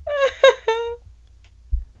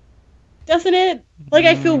 Doesn't it? Like,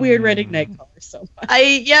 I feel weird writing Nightcaller so much.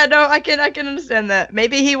 I can understand that.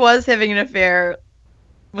 Maybe he was having an affair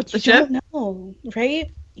with the ship. You don't know, right?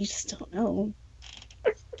 You just don't know.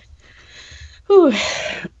 Whew.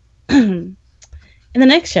 In the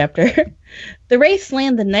next chapter, the Wraiths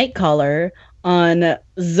land the Nightcaller on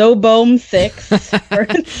Zobome 6.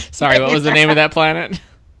 Sorry, what was the name of that planet?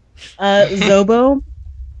 Zobome.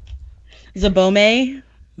 Zabome.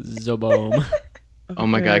 Zobome. Oh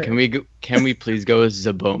my god, can we please go with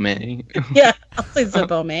Zabome? Yeah, I'll say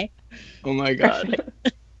Zabome. Oh my god.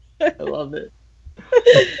 I love it.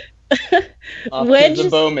 Wedge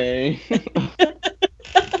Zabome.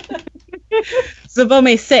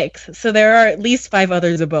 Zabome 6. So there are at least 5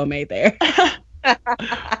 other Zabome there.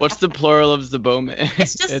 What's the plural of Zabome?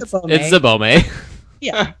 It's just Zabome. It's Zabome.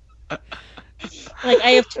 Yeah. Like,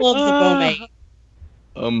 I have 12 Zabome.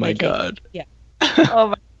 Oh my god. Yeah. Oh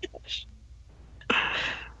my gosh.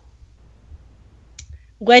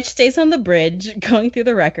 Wedge stays on the bridge, going through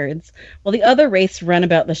the records, while the other Wraiths run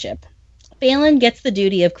about the ship. Phelan gets the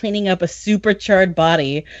duty of cleaning up a supercharged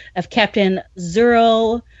body of Captain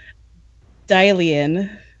Zuro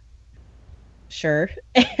Dylian. Sure.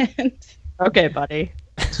 And Okay, buddy.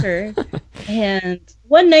 sure. And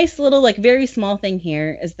one nice little, like, very small thing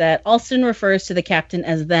here is that Alston refers to the captain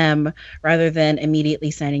as them rather than immediately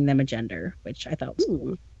assigning them a gender, which I thought was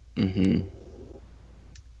cool. Mm-hmm.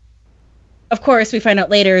 Of course, we find out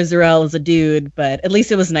later Zurel is a dude, but at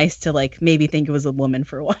least it was nice to, like, maybe think it was a woman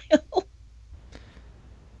for a while.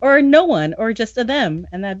 Or no one, or just a them,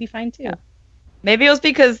 and that'd be fine too. Yeah. Maybe it was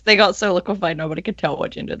because they got so liquefied nobody could tell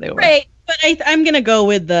what gender they were. Right, but I'm gonna go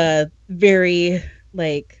with the very,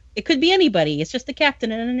 like, it could be anybody. It's just a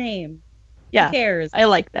captain and a name. Yeah, Who cares? I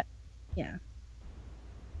like that. Yeah.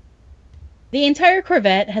 The entire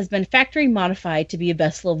Corvette has been factory modified to be a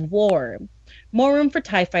vessel of war. More room for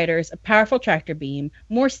TIE fighters, a powerful tractor beam,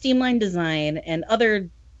 more streamlined design, and other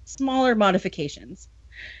smaller modifications.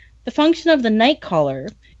 The function of the Nightcaller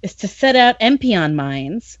is to set out Empion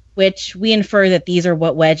mines, which we infer that these are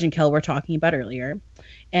what Wedge and Kel were talking about earlier,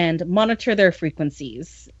 and monitor their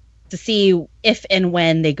frequencies to see if and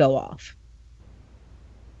when they go off.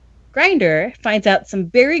 Grinder finds out some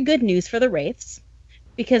very good news for the Wraiths.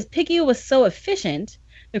 Because Piggy was so efficient,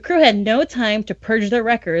 The crew had no time to purge their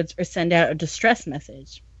records or send out a distress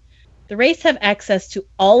message. The Wraiths have access to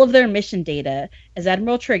all of their mission data, as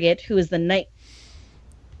Admiral Trigget, who the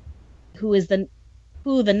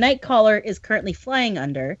Nightcaller is currently flying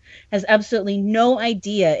under, has absolutely no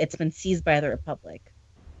idea it's been seized by the Republic.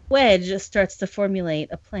 Wedge starts to formulate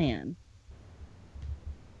a plan.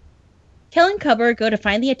 Kel and Cubber go to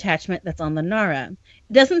find the attachment that's on the Nara.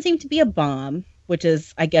 It doesn't seem to be a bomb, which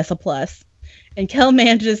is, I guess, a plus, and Kel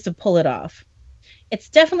manages to pull it off. It's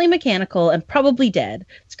definitely mechanical and probably dead,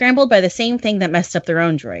 scrambled by the same thing that messed up their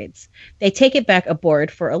own droids. They take it back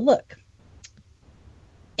aboard for a look.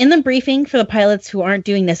 In the briefing for the pilots who aren't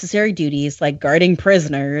doing necessary duties like guarding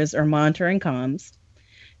prisoners or monitoring comms,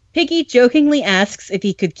 Piggy jokingly asks if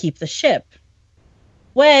he could keep the ship.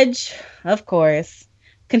 Wedge, of course,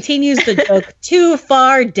 continues the joke, "Too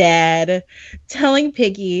far, Dad," telling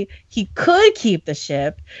Piggy he could keep the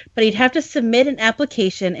ship, but he'd have to submit an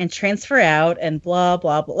application and transfer out and blah,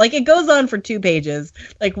 blah, blah. Like, it goes on for 2 pages.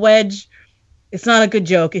 Like, Wedge, it's not a good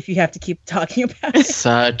joke if you have to keep talking about it.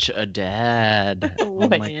 Such a dad. Oh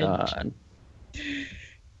my god.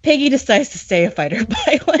 Piggy decides to stay a fighter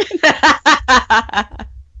pilot.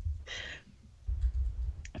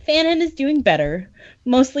 Fannin is doing better.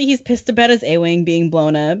 Mostly he's pissed about his A-Wing being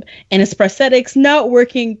blown up and his prosthetics not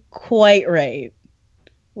working quite right.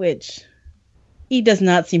 Which, he does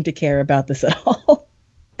not seem to care about this at all.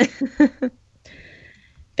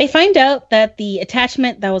 They find out that the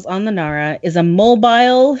attachment that was on the Nara is a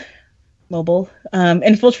mobile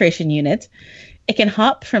infiltration unit. It can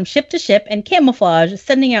hop from ship to ship and camouflage,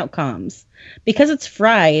 sending out comms. Because it's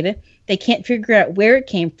fried, they can't figure out where it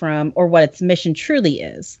came from or what its mission truly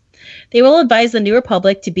is. They will advise the New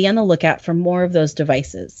Republic to be on the lookout for more of those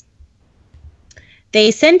devices.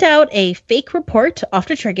 They sent out a fake report off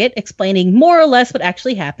to Trigget explaining more or less what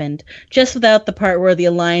actually happened, just without the part where the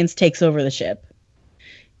Alliance takes over the ship.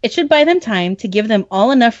 It should buy them time to give them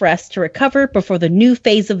all enough rest to recover before the new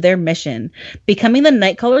phase of their mission, becoming the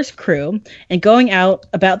Nightcaller's crew and going out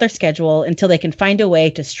about their schedule until they can find a way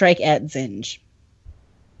to strike at Zinj.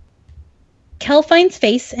 Kel finds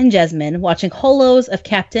Face and Jessamine watching holos of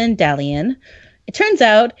Captain Dalian. It turns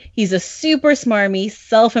out he's a super smarmy,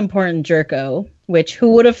 self-important jerko, which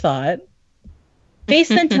who would have thought? Face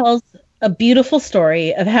then tells a beautiful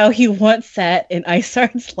story of how he once sat in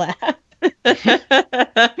Isard's lap.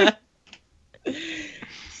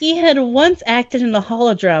 He had once acted in a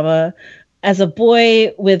holodrama as a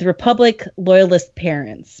boy with Republic loyalist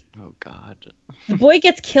parents. Oh, God. The boy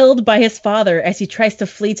gets killed by his father as he tries to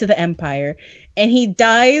flee to the Empire, and he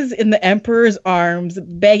dies in the Emperor's arms,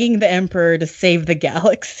 begging the Emperor to save the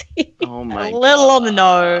galaxy. Oh, my God. A little on the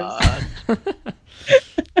nose.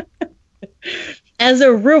 As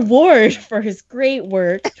a reward for his great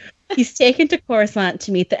work, he's taken to Coruscant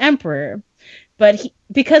to meet the Emperor. But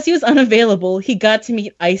because he was unavailable, he got to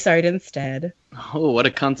meet Isard instead. Oh, what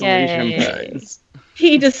a consolation prize.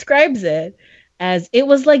 He describes it as, "It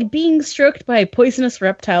was like being stroked by a poisonous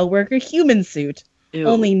reptile wearing a human suit, Ew.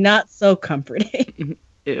 only not so comforting."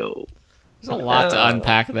 Ew. There's a lot to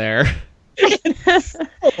unpack there. It's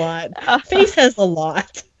a lot. Face has a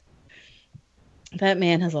lot. That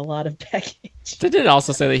man has a lot of baggage. Did it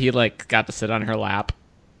also say that he got to sit on her lap?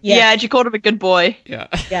 Yeah, and she called him a good boy. Yeah.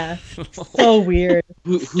 Yeah. So weird.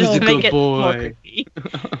 Who's a good boy?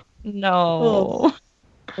 No.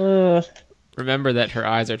 Ugh. Remember that her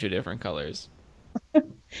eyes are 2 different colors.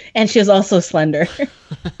 And she was also slender.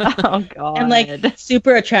 Oh, God. And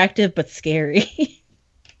super attractive but scary.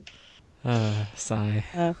 Sigh.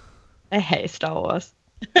 I hate Star Wars.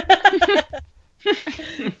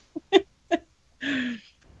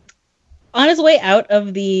 On his way out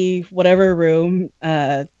of the whatever room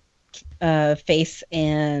Face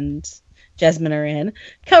and Jessamine are in,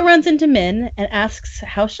 Kel runs into Min and asks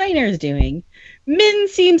how Shiner is doing. Min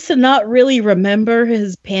seems to not really remember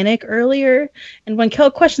his panic earlier, and when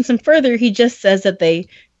Kel questions him further, he just says that they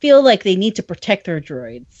feel like they need to protect their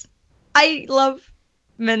droids. I love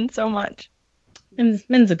Min so much.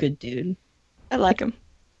 Min's a good dude. I like him.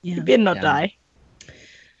 Yeah. He better not die.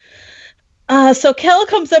 So Kel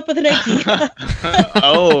comes up with an idea.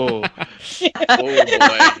 Oh. Oh, boy.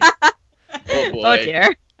 Oh, boy. Oh,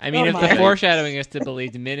 dear. I mean, Oh if my. the foreshadowing is to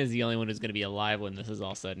believe, Min is the only one who's going to be alive when this is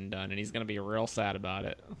all said and done, and he's going to be real sad about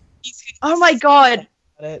it. Oh, my God.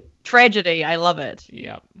 Tragedy. I love it.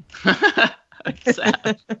 Yep. It's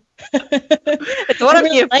sad. It's what I'm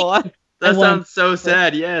here for. That sounds so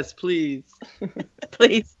sad. Yes, please.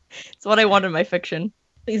 Please. It's what I want in my fiction.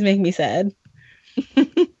 Please make me sad.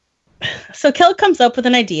 So Kel comes up with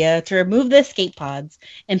an idea to remove the escape pods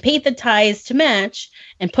and paint the ties to match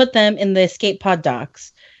and put them in the escape pod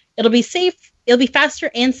docks. It'll be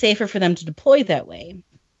faster and safer for them to deploy that way.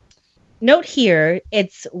 Note here,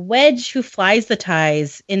 it's Wedge who flies the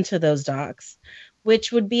ties into those docks,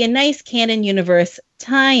 which would be a nice canon universe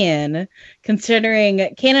tie-in,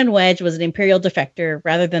 considering Canon Wedge was an Imperial defector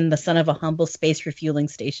rather than the son of a humble space refueling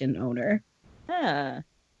station owner. Ah.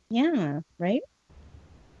 Yeah, right?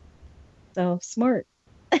 So smart.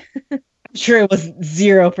 I'm sure it was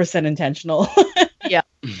 0% intentional. Yeah,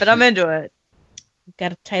 but I'm into it. Got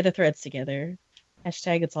to tie the threads together.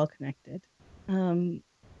 Hashtag it's all connected.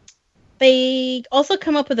 They also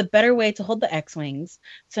come up with a better way to hold the X-Wings.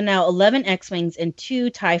 So now 11 X-Wings and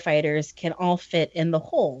 2 TIE fighters can all fit in the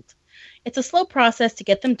hold. It's a slow process to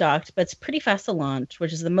get them docked, but it's pretty fast to launch,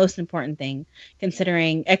 which is the most important thing,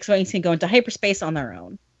 considering X-Wings can go into hyperspace on their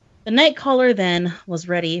own. The Nightcaller then was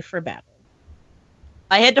ready for battle.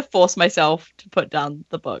 I had to force myself to put down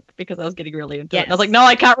the book because I was getting really into it. And I was like, Yes. no,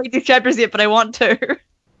 I can't read these chapters yet, but I want to.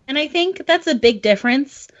 And I think that's a big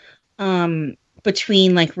difference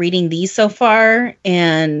between like reading these so far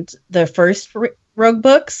and the first Rogue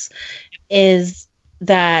books, is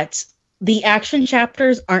that the action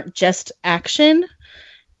chapters aren't just action,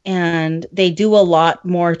 and they do a lot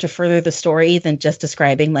more to further the story than just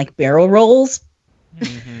describing like barrel rolls.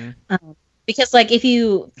 Mm-hmm. Because like if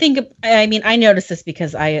you think, I mean, I noticed this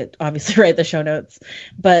because I obviously write the show notes,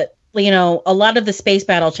 but you know, a lot of the space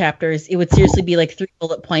battle chapters, it would seriously be like 3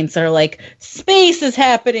 bullet points that are like, space is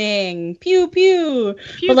happening, pew pew.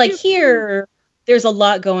 But like here, there's a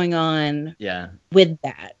lot going on with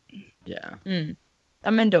that. Yeah.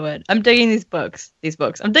 I'm into it. I'm digging these books.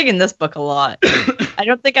 I'm digging this book a lot. I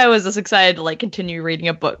don't think I was this excited to like continue reading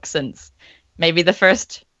a book since maybe the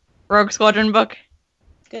first Rogue Squadron book.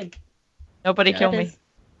 Good. Nobody kill me.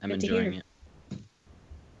 I'm Good to enjoying hear. it.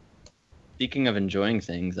 Speaking of enjoying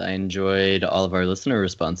things, I enjoyed all of our listener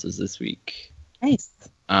responses this week. Nice.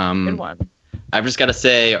 Good one. I've just got to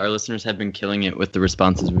say, our listeners have been killing it with the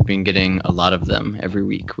responses. We've been getting a lot of them every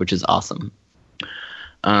week, which is awesome.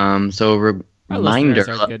 So Our reminder.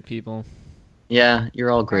 listeners are good people. Yeah, you're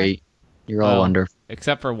all great. You're all Well, wonderful.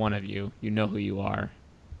 Except for one of you. You know who you are.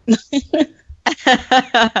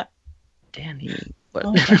 Danny. What?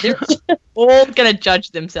 Oh, They're all gonna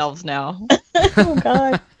judge themselves now. oh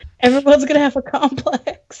God. Everyone's gonna have a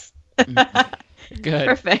complex. Good.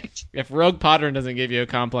 Perfect. If Rogue Podron doesn't give you a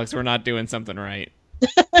complex, we're not doing something right.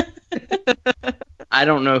 I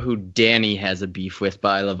don't know who Danny has a beef with, but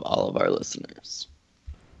I love all of our listeners.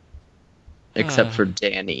 Except for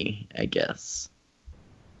Danny, I guess.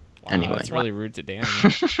 Wow, Anyway. That's really rude to Danny.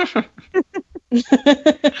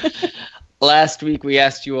 Last week we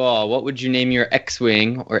asked you all, what would you name your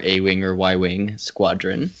X-Wing or A-Wing or Y-Wing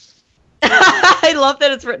squadron? I love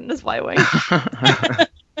that it's written as Y-Wing.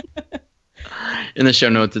 In the show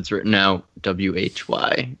notes it's written out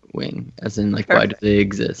WHY wing, as in like why do they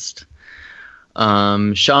exist?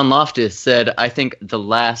 Sean Loftus said, I think the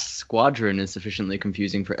last squadron is sufficiently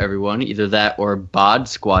confusing for everyone. Either that or Bod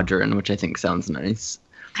Squadron, which I think sounds nice.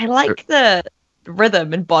 I like the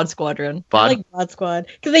rhythm in Bod Squadron. I like Bod Squad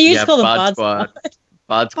because they used to call them Bod Squad.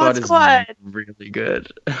 Bod Squad Bod Squad. is really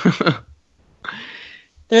good.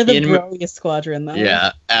 They're the Ian- broliest squadron, though.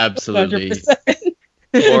 Yeah, absolutely. 100%.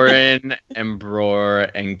 Orin and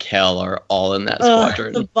Bror and Kel are all in that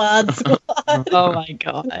squadron. The Bod Squad. Oh my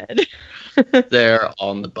god. They're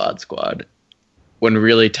all in the Bod Squad. When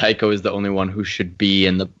really Tycho is the only one who should be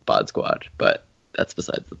in the Bod Squad, but that's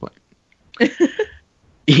besides the point.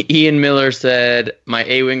 Ian Miller said, my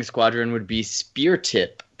A-Wing squadron would be Spear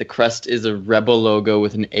Tip. The crest is a rebel logo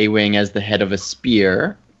with an A-Wing as the head of a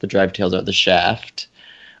spear. The drive tails are the shaft.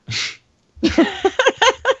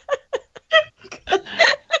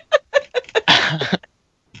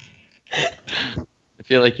 I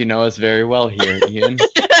feel like you know us very well here, Ian.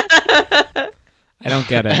 I don't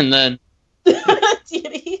get it. And then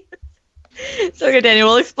So good, Danny.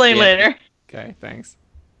 We'll explain later. Okay, thanks.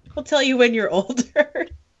 We'll tell you when you're older.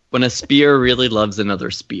 when a spear really loves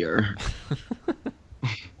another spear.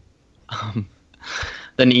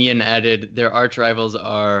 Then Ian added, their arch rivals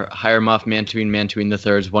are Higher Moff Mantuine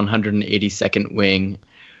III's 182nd Wing,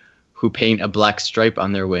 who paint a black stripe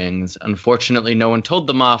on their wings. Unfortunately, no one told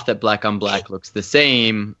the Moff that black on black looks the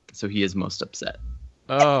same, so he is most upset.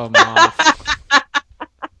 Oh, Moff.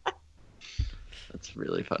 That's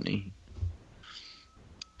really funny.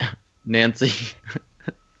 Nancy,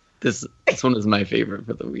 this one is my favorite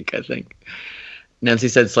for the week, I think. Nancy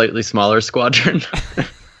said slightly smaller squadron.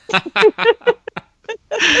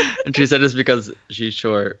 And she said it's because she's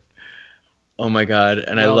short. Oh my god.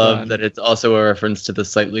 And I love that it's also a reference to the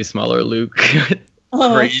slightly smaller Luke.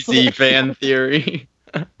 Crazy fan theory.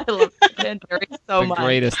 I love fan theory so The much.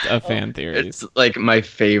 greatest of fan theories. It's like my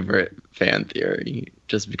favorite fan theory,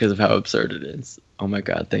 just because of how absurd it is. Oh my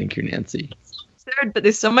god, thank you, Nancy. Absurd, but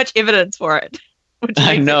there's so much evidence for it. which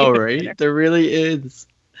I makes it know, even right? better. There really is.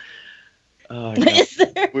 Oh, God. Is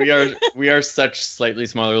there? We are such slightly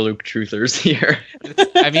smaller Luke truthers here.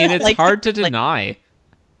 I mean, it's Like- hard to deny.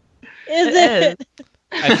 Is It it?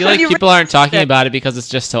 I feel like You people aren't talking said- about it because it's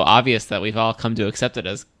just so obvious that we've all come to accept it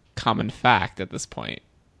as common fact at this point.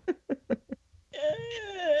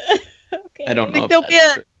 Okay. I don't I know. think if there'll be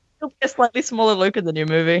that's true. a slightly smaller Luke in the new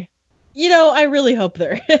movie. You know, I really hope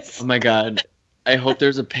there is. Oh my god. I hope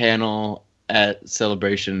there's a panel at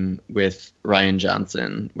Celebration with Ryan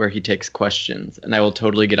Johnson where he takes questions, and I will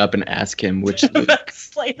totally get up and ask him which Luke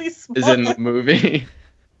Slightly smaller. is in the movie.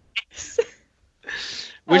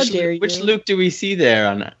 dare Which you. Luke do we see there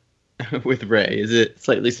on with Ray? Is it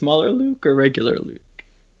slightly smaller Luke or regular Luke?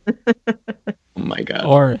 Oh my god.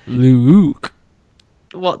 Or Luke.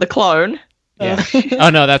 What, the clone? Yeah. Oh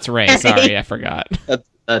no, that's Ray. Sorry, I forgot.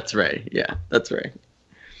 That's Ray. Yeah, that's Ray.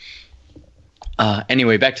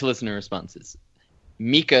 Anyway, back to listener responses.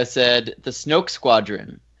 Mika said, the Snoke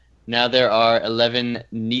Squadron. Now there are 11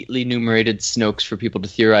 neatly numerated Snokes for people to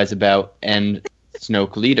theorize about, and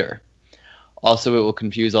Snoke Leader. Also, it will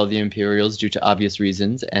confuse all the Imperials due to obvious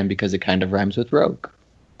reasons, and because it kind of rhymes with Rogue.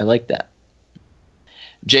 I like that.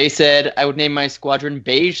 Jay said, I would name my squadron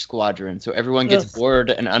Beige Squadron, so everyone gets Ugh.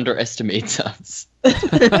 bored and underestimates us.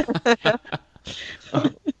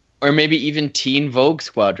 Or maybe even Teen Vogue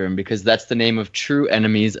Squadron, because that's the name of true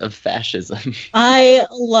enemies of fascism. I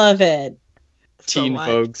love it. Teen much.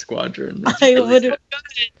 Vogue Squadron. It's I really would.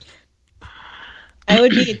 I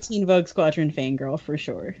would be a Teen Vogue Squadron fangirl for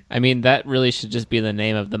sure. I mean, that really should just be the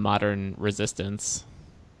name of the modern resistance.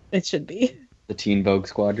 It should be. the Teen Vogue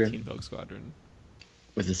Squadron Teen Vogue Squadron.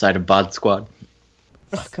 with the side of Bod Squad.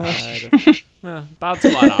 Oh gosh. Bod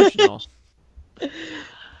Squad optional.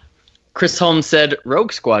 Chris Holmes said,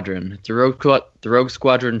 Rogue Squadron. The Rogue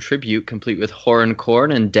Squadron tribute, complete with Horan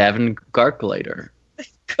Korn and Davin Garklighter.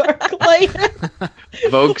 Garklighter.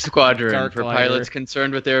 Vogue Squadron, for Garklighter. pilots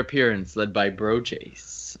concerned with their appearance, led by Bro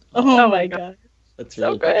Jace. Oh my god. That's So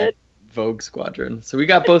really good. Vogue Squadron. So we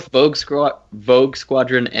got both Vogue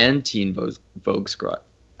Squadron and Teen Vogue Squad.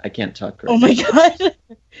 I can't talk right. Oh my god.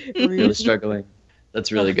 I'm struggling.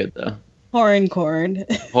 That's really good, though. Horn corn.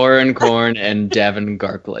 Horan Korn and Davin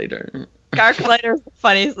Garklighter. Garklighter is the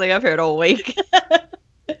funniest thing I've heard all week. Oh,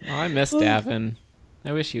 I miss Davin.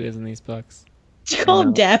 I wish he was in these books. Did you call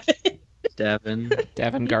him Davin? Davin.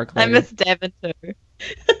 Davin Garklighter. I miss Devin too.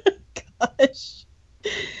 Gosh.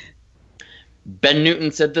 Ben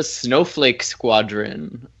Newton said the Snowflake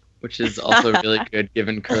Squadron, which is also really good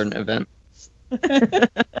given current events.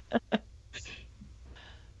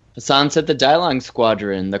 Hassan said the Dylong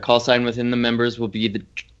Squadron. The call sign within the members will be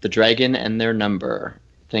the dragon and their number.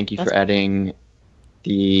 Thank you for adding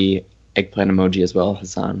the eggplant emoji as well,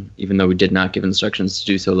 Hassan. Even though we did not give instructions to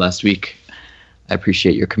do so last week, I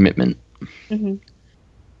appreciate your commitment. Mhm.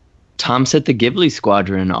 Tom said the Ghibli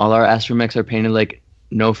Squadron. All our astromechs are painted like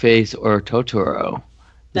No Face or Totoro. The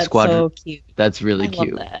That's squadron. so cute. That's really I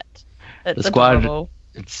cute. love that. It's The squad- adorable.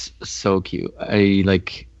 It's so cute. I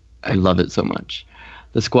love it so much.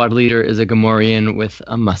 The squad leader is a Gamorrean with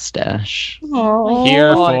a mustache. Aww. Here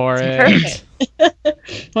Oh, for it's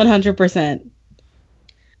it. 100%.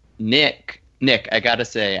 Nick, I gotta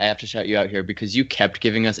say, I have to shout you out here because you kept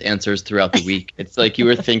giving us answers throughout the week. It's like you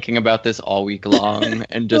were thinking about this all week long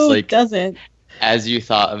and just Who like doesn't? as you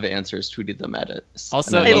thought of answers, tweeted them at us.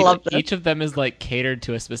 Also, And I each, love this. each of them is like catered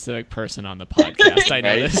to a specific person on the podcast. I Right?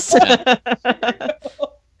 noticed.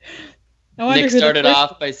 I wonder Nick who the started first-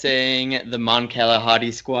 off by saying the Mon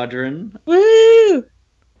Calamari Squadron, Woo!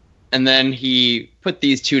 and then he put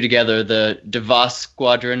these two together, the DeVos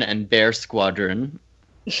Squadron and Bear Squadron.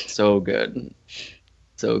 So good.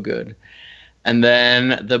 So good. And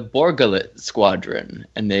then the Borgulet Squadron,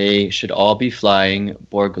 and they should all be flying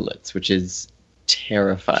Borgulets, which is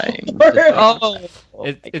terrifying. Oh,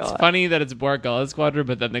 It's God. funny that it's Borg Gullet Squadron,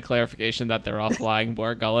 but then the clarification that they're all flying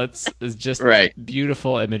Borg Gullets is just Right.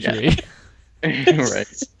 beautiful imagery.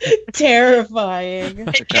 Right. Terrifying. In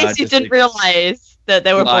God, case you just, didn't like, realize that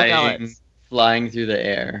they were flying, Borgulets. flying through the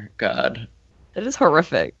air. God. That is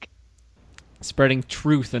horrific. Spreading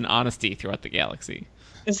truth and honesty throughout the galaxy.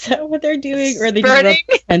 Is that what they're doing? Or are they just Spreading?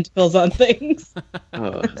 rubbing tentacles on things?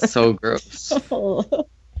 Oh, so gross. Oh.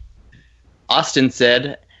 Austin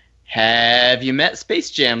said, "Have you met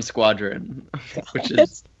Space Jam Squadron?" Which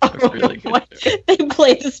is really good. They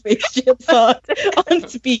play the Space Jam song on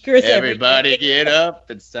speakers. Everybody get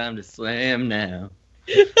up. It's time to slam now.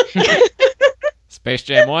 Space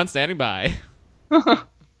Jam 1 standing by. Oh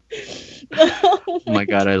my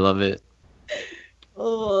god, I love it.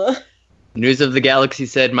 Ugh. News of the Galaxy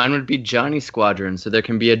said mine would be Johnny Squadron, so there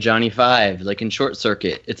can be a Johnny 5, like in Short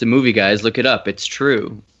Circuit. It's a movie, guys. Look it up. It's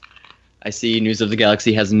true. I see News of the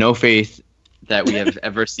Galaxy has no faith that we have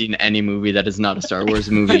ever seen any movie that is not a Star Wars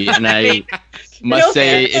movie, and I must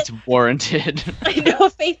say it's warranted. I know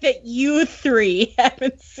faith that you three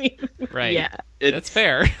haven't seen. Right. Yeah. That's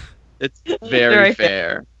fair. It's very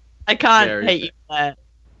fair. I can't Very hate you for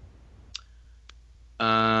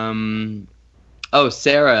that. Oh,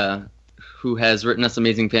 Sarah, who has written us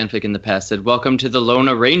amazing fanfic in the past, said, "Welcome to the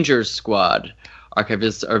Lona Rangers squad.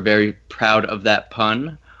 Archivists are very proud of that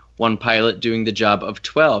pun. One pilot doing the job of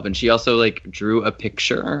 12." And she also drew a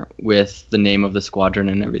picture with the name of the squadron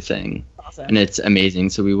and everything. Awesome. And it's amazing.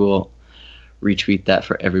 So we will retweet that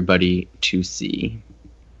for everybody to see.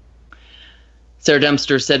 Sarah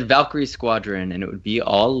Dempster said Valkyrie Squadron, and it would be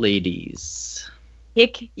all ladies.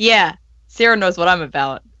 Heck yeah. Sarah knows what I'm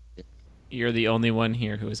about. You're the only one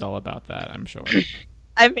here who is all about that, I'm sure.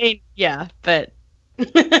 I mean, yeah, but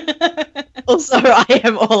also I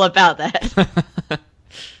am all about that.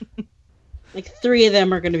 Like 3 of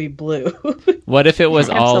them are going to be blue. What if it was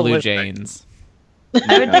all Absolutely. Lou Janes?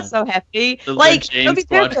 I would be so happy. The Like, Lou that'd be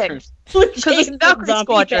Jane Squadron. perfect. Because it's a Valkyrie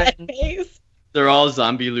Squadron. They're all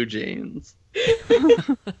zombie Lou Janes.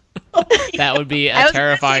 That would be I a was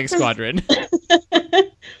terrifying gonna say, squadron.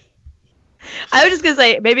 I was just gonna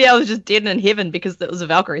say maybe I was just dead in heaven because it was a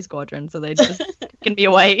Valkyrie Squadron, so they just can be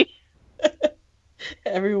away.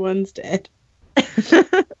 Everyone's dead.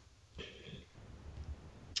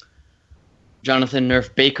 Jonathan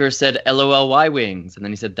Nerf Baker said LOL Y-Wings, and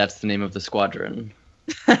then he said that's the name of the squadron.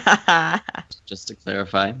 Just to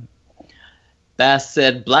clarify. Bass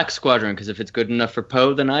said Black Squadron, because if it's good enough for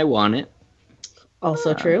Poe, then I want it.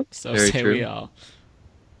 Also true. So Very say true. we all.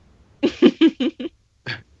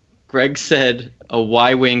 Greg said a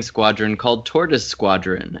Y-Wing squadron called Tortoise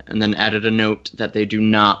Squadron, and then added a note that they do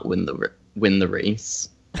not win the race.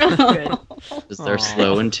 Good. Because they're Aw.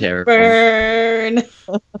 slow and terrible. Burn.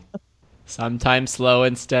 Sometimes slow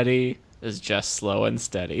and steady is just slow and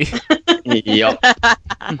steady. Yep.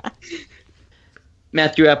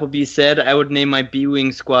 Matthew Appleby said, I would name my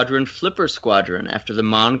B-Wing squadron Flipper Squadron after the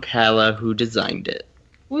Mon Cala who designed it.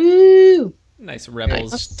 Woo. Nice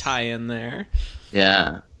Rebels Nice. tie-in there.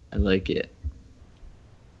 Yeah, I like it.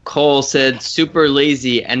 Cole said, super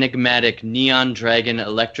lazy, enigmatic, neon dragon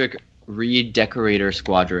electric redecorator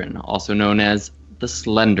squadron, also known as the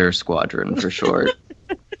Slender Squadron for short.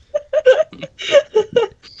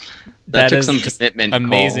 That took is some just commitment,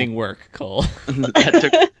 amazing work, Cole.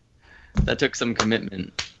 That took some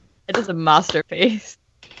commitment. It is a masterpiece.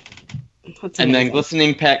 That's And then amazing.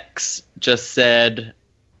 Glistening Pecs just said,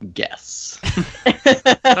 guess.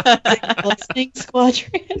 Glistening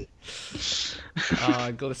Squadron.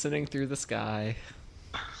 Glistening through the sky.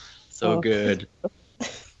 So Oh. good.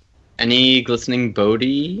 Any Glistening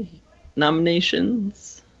Bodhi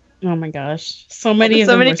nominations? Oh my gosh. So many of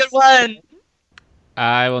So them many were good ones.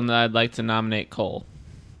 I'd like to nominate Cole.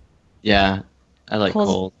 Yeah, I like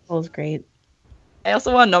Cole. Cole's great. I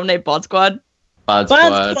also want to nominate Bod Squad. Bod Bod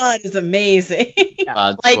Squad. Squad is amazing.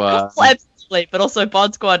 Bod Like, Squad. Cole absolutely, but also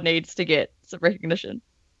Bod Squad needs to get some recognition.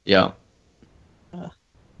 Yeah.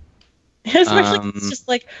 Especially 'cause it's just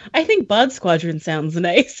like, I think Bod Squadron sounds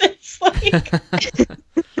nice. It's like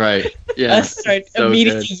Right. Yeah. us start so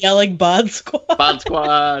immediately good. yelling Bod Squad. Bod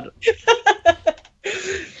Squad.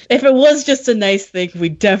 If it was just a nice thing, we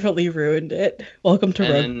definitely ruined it. Welcome to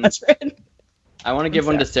And- Rogue Squadron. I want to give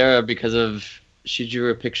one to Sarah because of she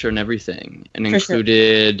drew a picture and everything and For sure.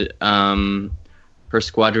 included her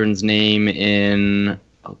squadron's name in.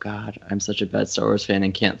 Oh God, I'm such a bad Star Wars fan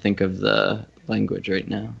and can't think of the language right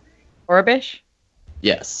now. Orabish?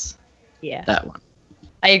 Yes, Yeah. that one.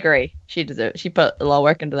 I agree. She deserves. She put a lot of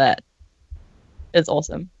work into that. It's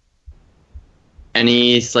awesome.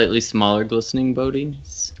 Any slightly smaller glistening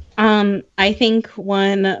bodies? I think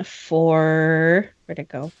one for where'd it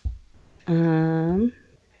go?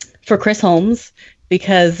 For Chris Holmes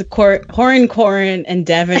because Horan Corin and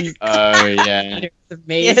Devin Oh yeah, is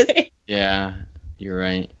amazing. yeah. You're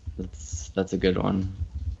right. That's a good one.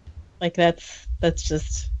 Like that's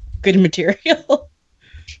just good material.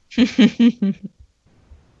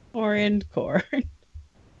 Horan Corin.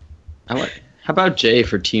 How about Jay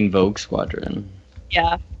for Teen Vogue Squadron?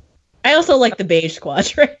 Yeah. I also like the Beige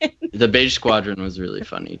Squadron. The Beige Squadron was really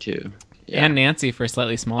funny too. Yeah. And Nancy for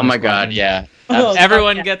slightly smaller. Oh my God, squadron. yeah. Oh,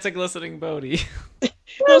 Everyone yeah. gets a glistening Bodhi.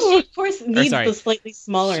 Well, she of course needs sorry. the slightly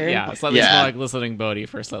smaller. Yeah, slightly Yeah. smaller glistening Bodhi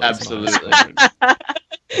for slightly Absolutely. smaller.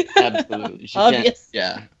 Absolutely. She Obvious.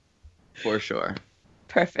 yeah, for sure.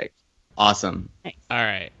 Perfect. Awesome. All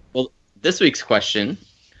right. Well, this week's question: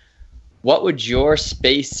 what would your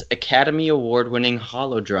Space Academy Award-winning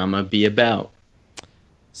holodrama be about?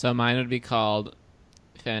 So mine would be called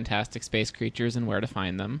Fantastic Space Creatures and Where to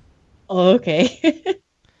Find Them. Oh, okay.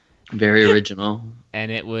 Very original.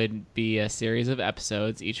 And it would be a series of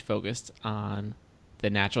episodes, each focused on the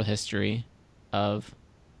natural history of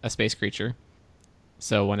a space creature.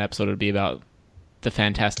 So one episode would be about the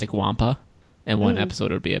fantastic Wampa, and one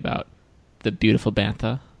episode would be about the beautiful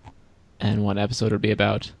Bantha, and one episode would be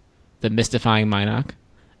about the mystifying Minoc,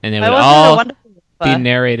 and they would all be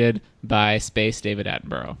narrated by Space David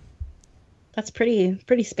Attenborough. That's pretty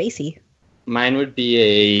spacey. Mine would be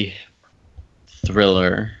a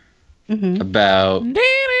thriller about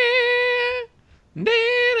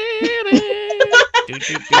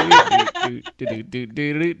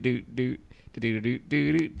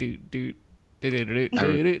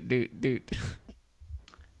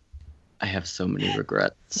I have so many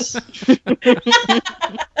regrets.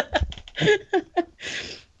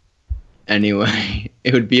 Anyway,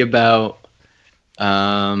 it would be about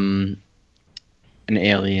an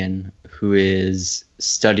alien who is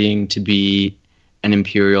studying to be an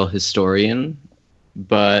imperial historian,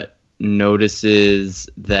 but notices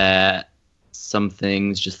that some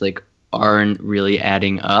things just like aren't really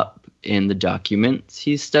adding up in the documents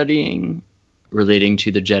he's studying relating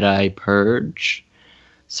to the Jedi Purge.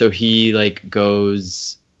 So he like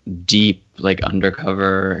goes deep, like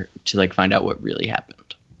undercover, to like find out what really happened.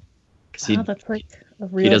 Because That's like a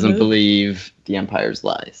real he doesn't move. believe the Empire's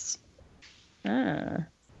lies.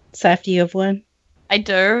 Saf, do you have one? I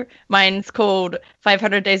do. Mine's called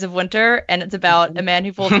 500 Days of Winter, and it's about a man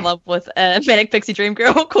who falls in love with a manic pixie dream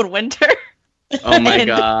girl called Winter. Oh my And-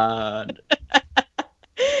 god.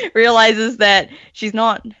 Realizes that she's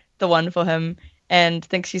not the one for him and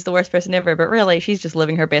thinks she's the worst person ever, but really she's just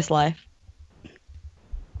living her best life.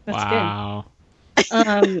 That's Wow.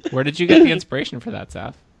 good. Where did you get the inspiration for that,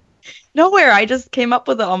 Saf? Nowhere. I just came up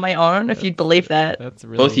with it on my own, if you'd believe that. That's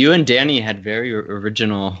really... Both you and Danny had very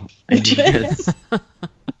original ideas.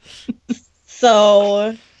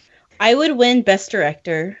 So, I would win Best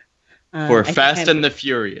Director. For I think Fast I'm- and the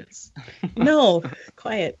Furious. No,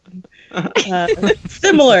 quiet.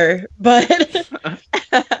 Similar, but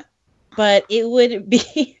it would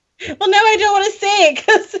be. Well, now I don't want to say it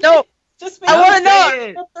because No, just I want to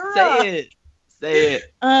know. Say it. Say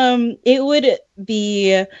it. It would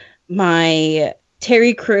be my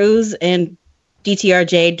Terry Crews and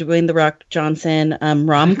DTRJ, Dwayne the Rock Johnson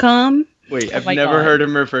rom-com. Wait, Oh I've my never God. heard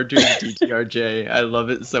him referred to as DTRJ. I love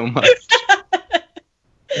it so much.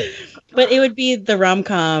 But it would be the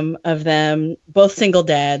rom-com of them, both single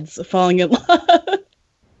dads, falling in love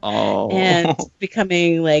Oh. and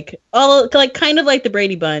becoming like kind of like the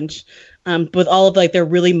Brady Bunch, with all of like their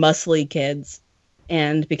really muscly kids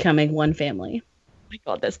and becoming one family. Oh my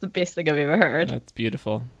god, that's the best thing I've ever heard. That's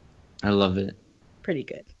beautiful. I love it. Pretty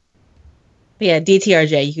good. But yeah,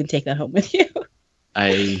 DTRJ, you can take that home with you.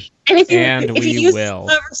 I And if you, And if you we use will.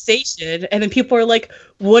 this conversation and then people are like,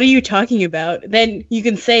 what are you talking about? Then you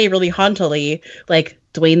can say really hauntily, like,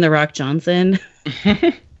 Dwayne The Rock Johnson.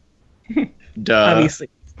 duh. Obviously.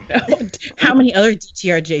 How many other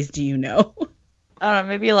DTRJs do you know? I don't know,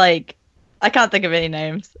 maybe like, I can't think of any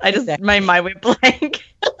names. I just, Exactly. my mind went blank.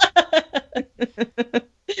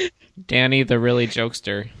 Danny, the really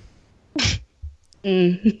jokester.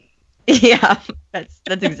 Mm. Yeah, that's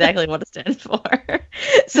exactly what it stands for.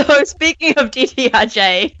 So speaking of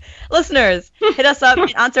DTRJ, listeners, hit us up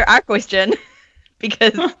and answer our question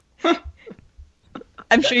because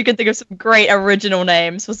I'm sure you can think of some great original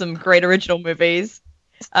names for some great original movies.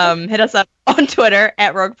 Hit us up on Twitter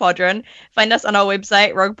at RoguePodron. Find us on our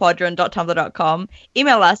website, roguepodron.tumblr.com.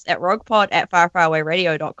 Email us at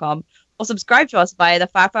roguepod@fireflyawayradio.com or subscribe to us via the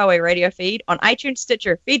Firefly Away Radio feed on iTunes,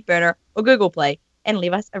 Stitcher, FeedBurner, or Google Play. And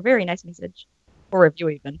leave us a very nice message. Or review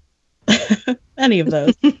even. Any of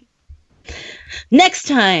those. Next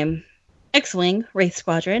time, X-Wing Wraith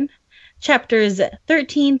Squadron, chapters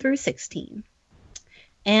 13 through 16.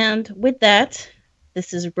 And with that,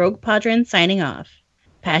 this is Rogue Podron signing off.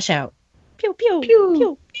 Pash out. Pew, pew, pew,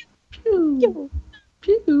 pew, pew.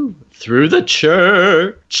 Pew. Through the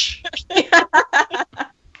church.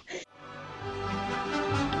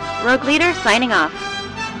 Rogue Leader signing off.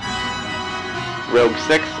 Rogue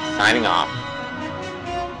 6 signing off.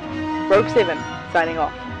 Rogue 7, signing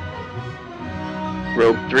off.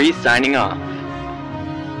 Rogue 3 signing off.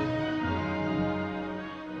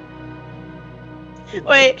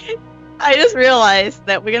 Wait, I just realized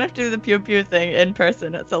that we're gonna have to do the pew pew thing in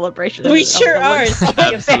person at Celebration. We sure are.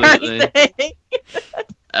 Absolutely.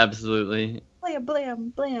 Absolutely. Blam, blam,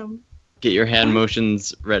 blam. Get your hand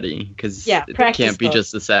motions ready, because Yeah, it practice can't be those.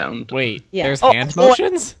 just the sound. Wait, Yeah. there's Oh, hand oh.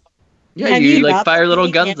 motions? Yeah, Have you you like not fire been little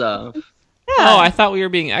doing guns hand off. Oh, I thought we were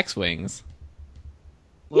being X-Wings.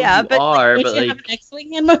 Well, Yeah, you but, are, Don't but you like have an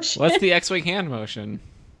X-wing hand motion? What's the X-Wing hand motion?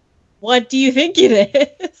 What do you think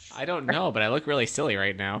it is? I don't know, but I look really silly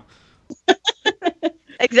right now.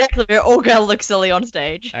 exactly. We're all gonna look silly on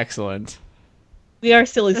stage. Excellent. We are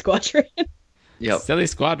Silly Squadron. yep. Silly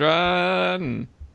Squadron!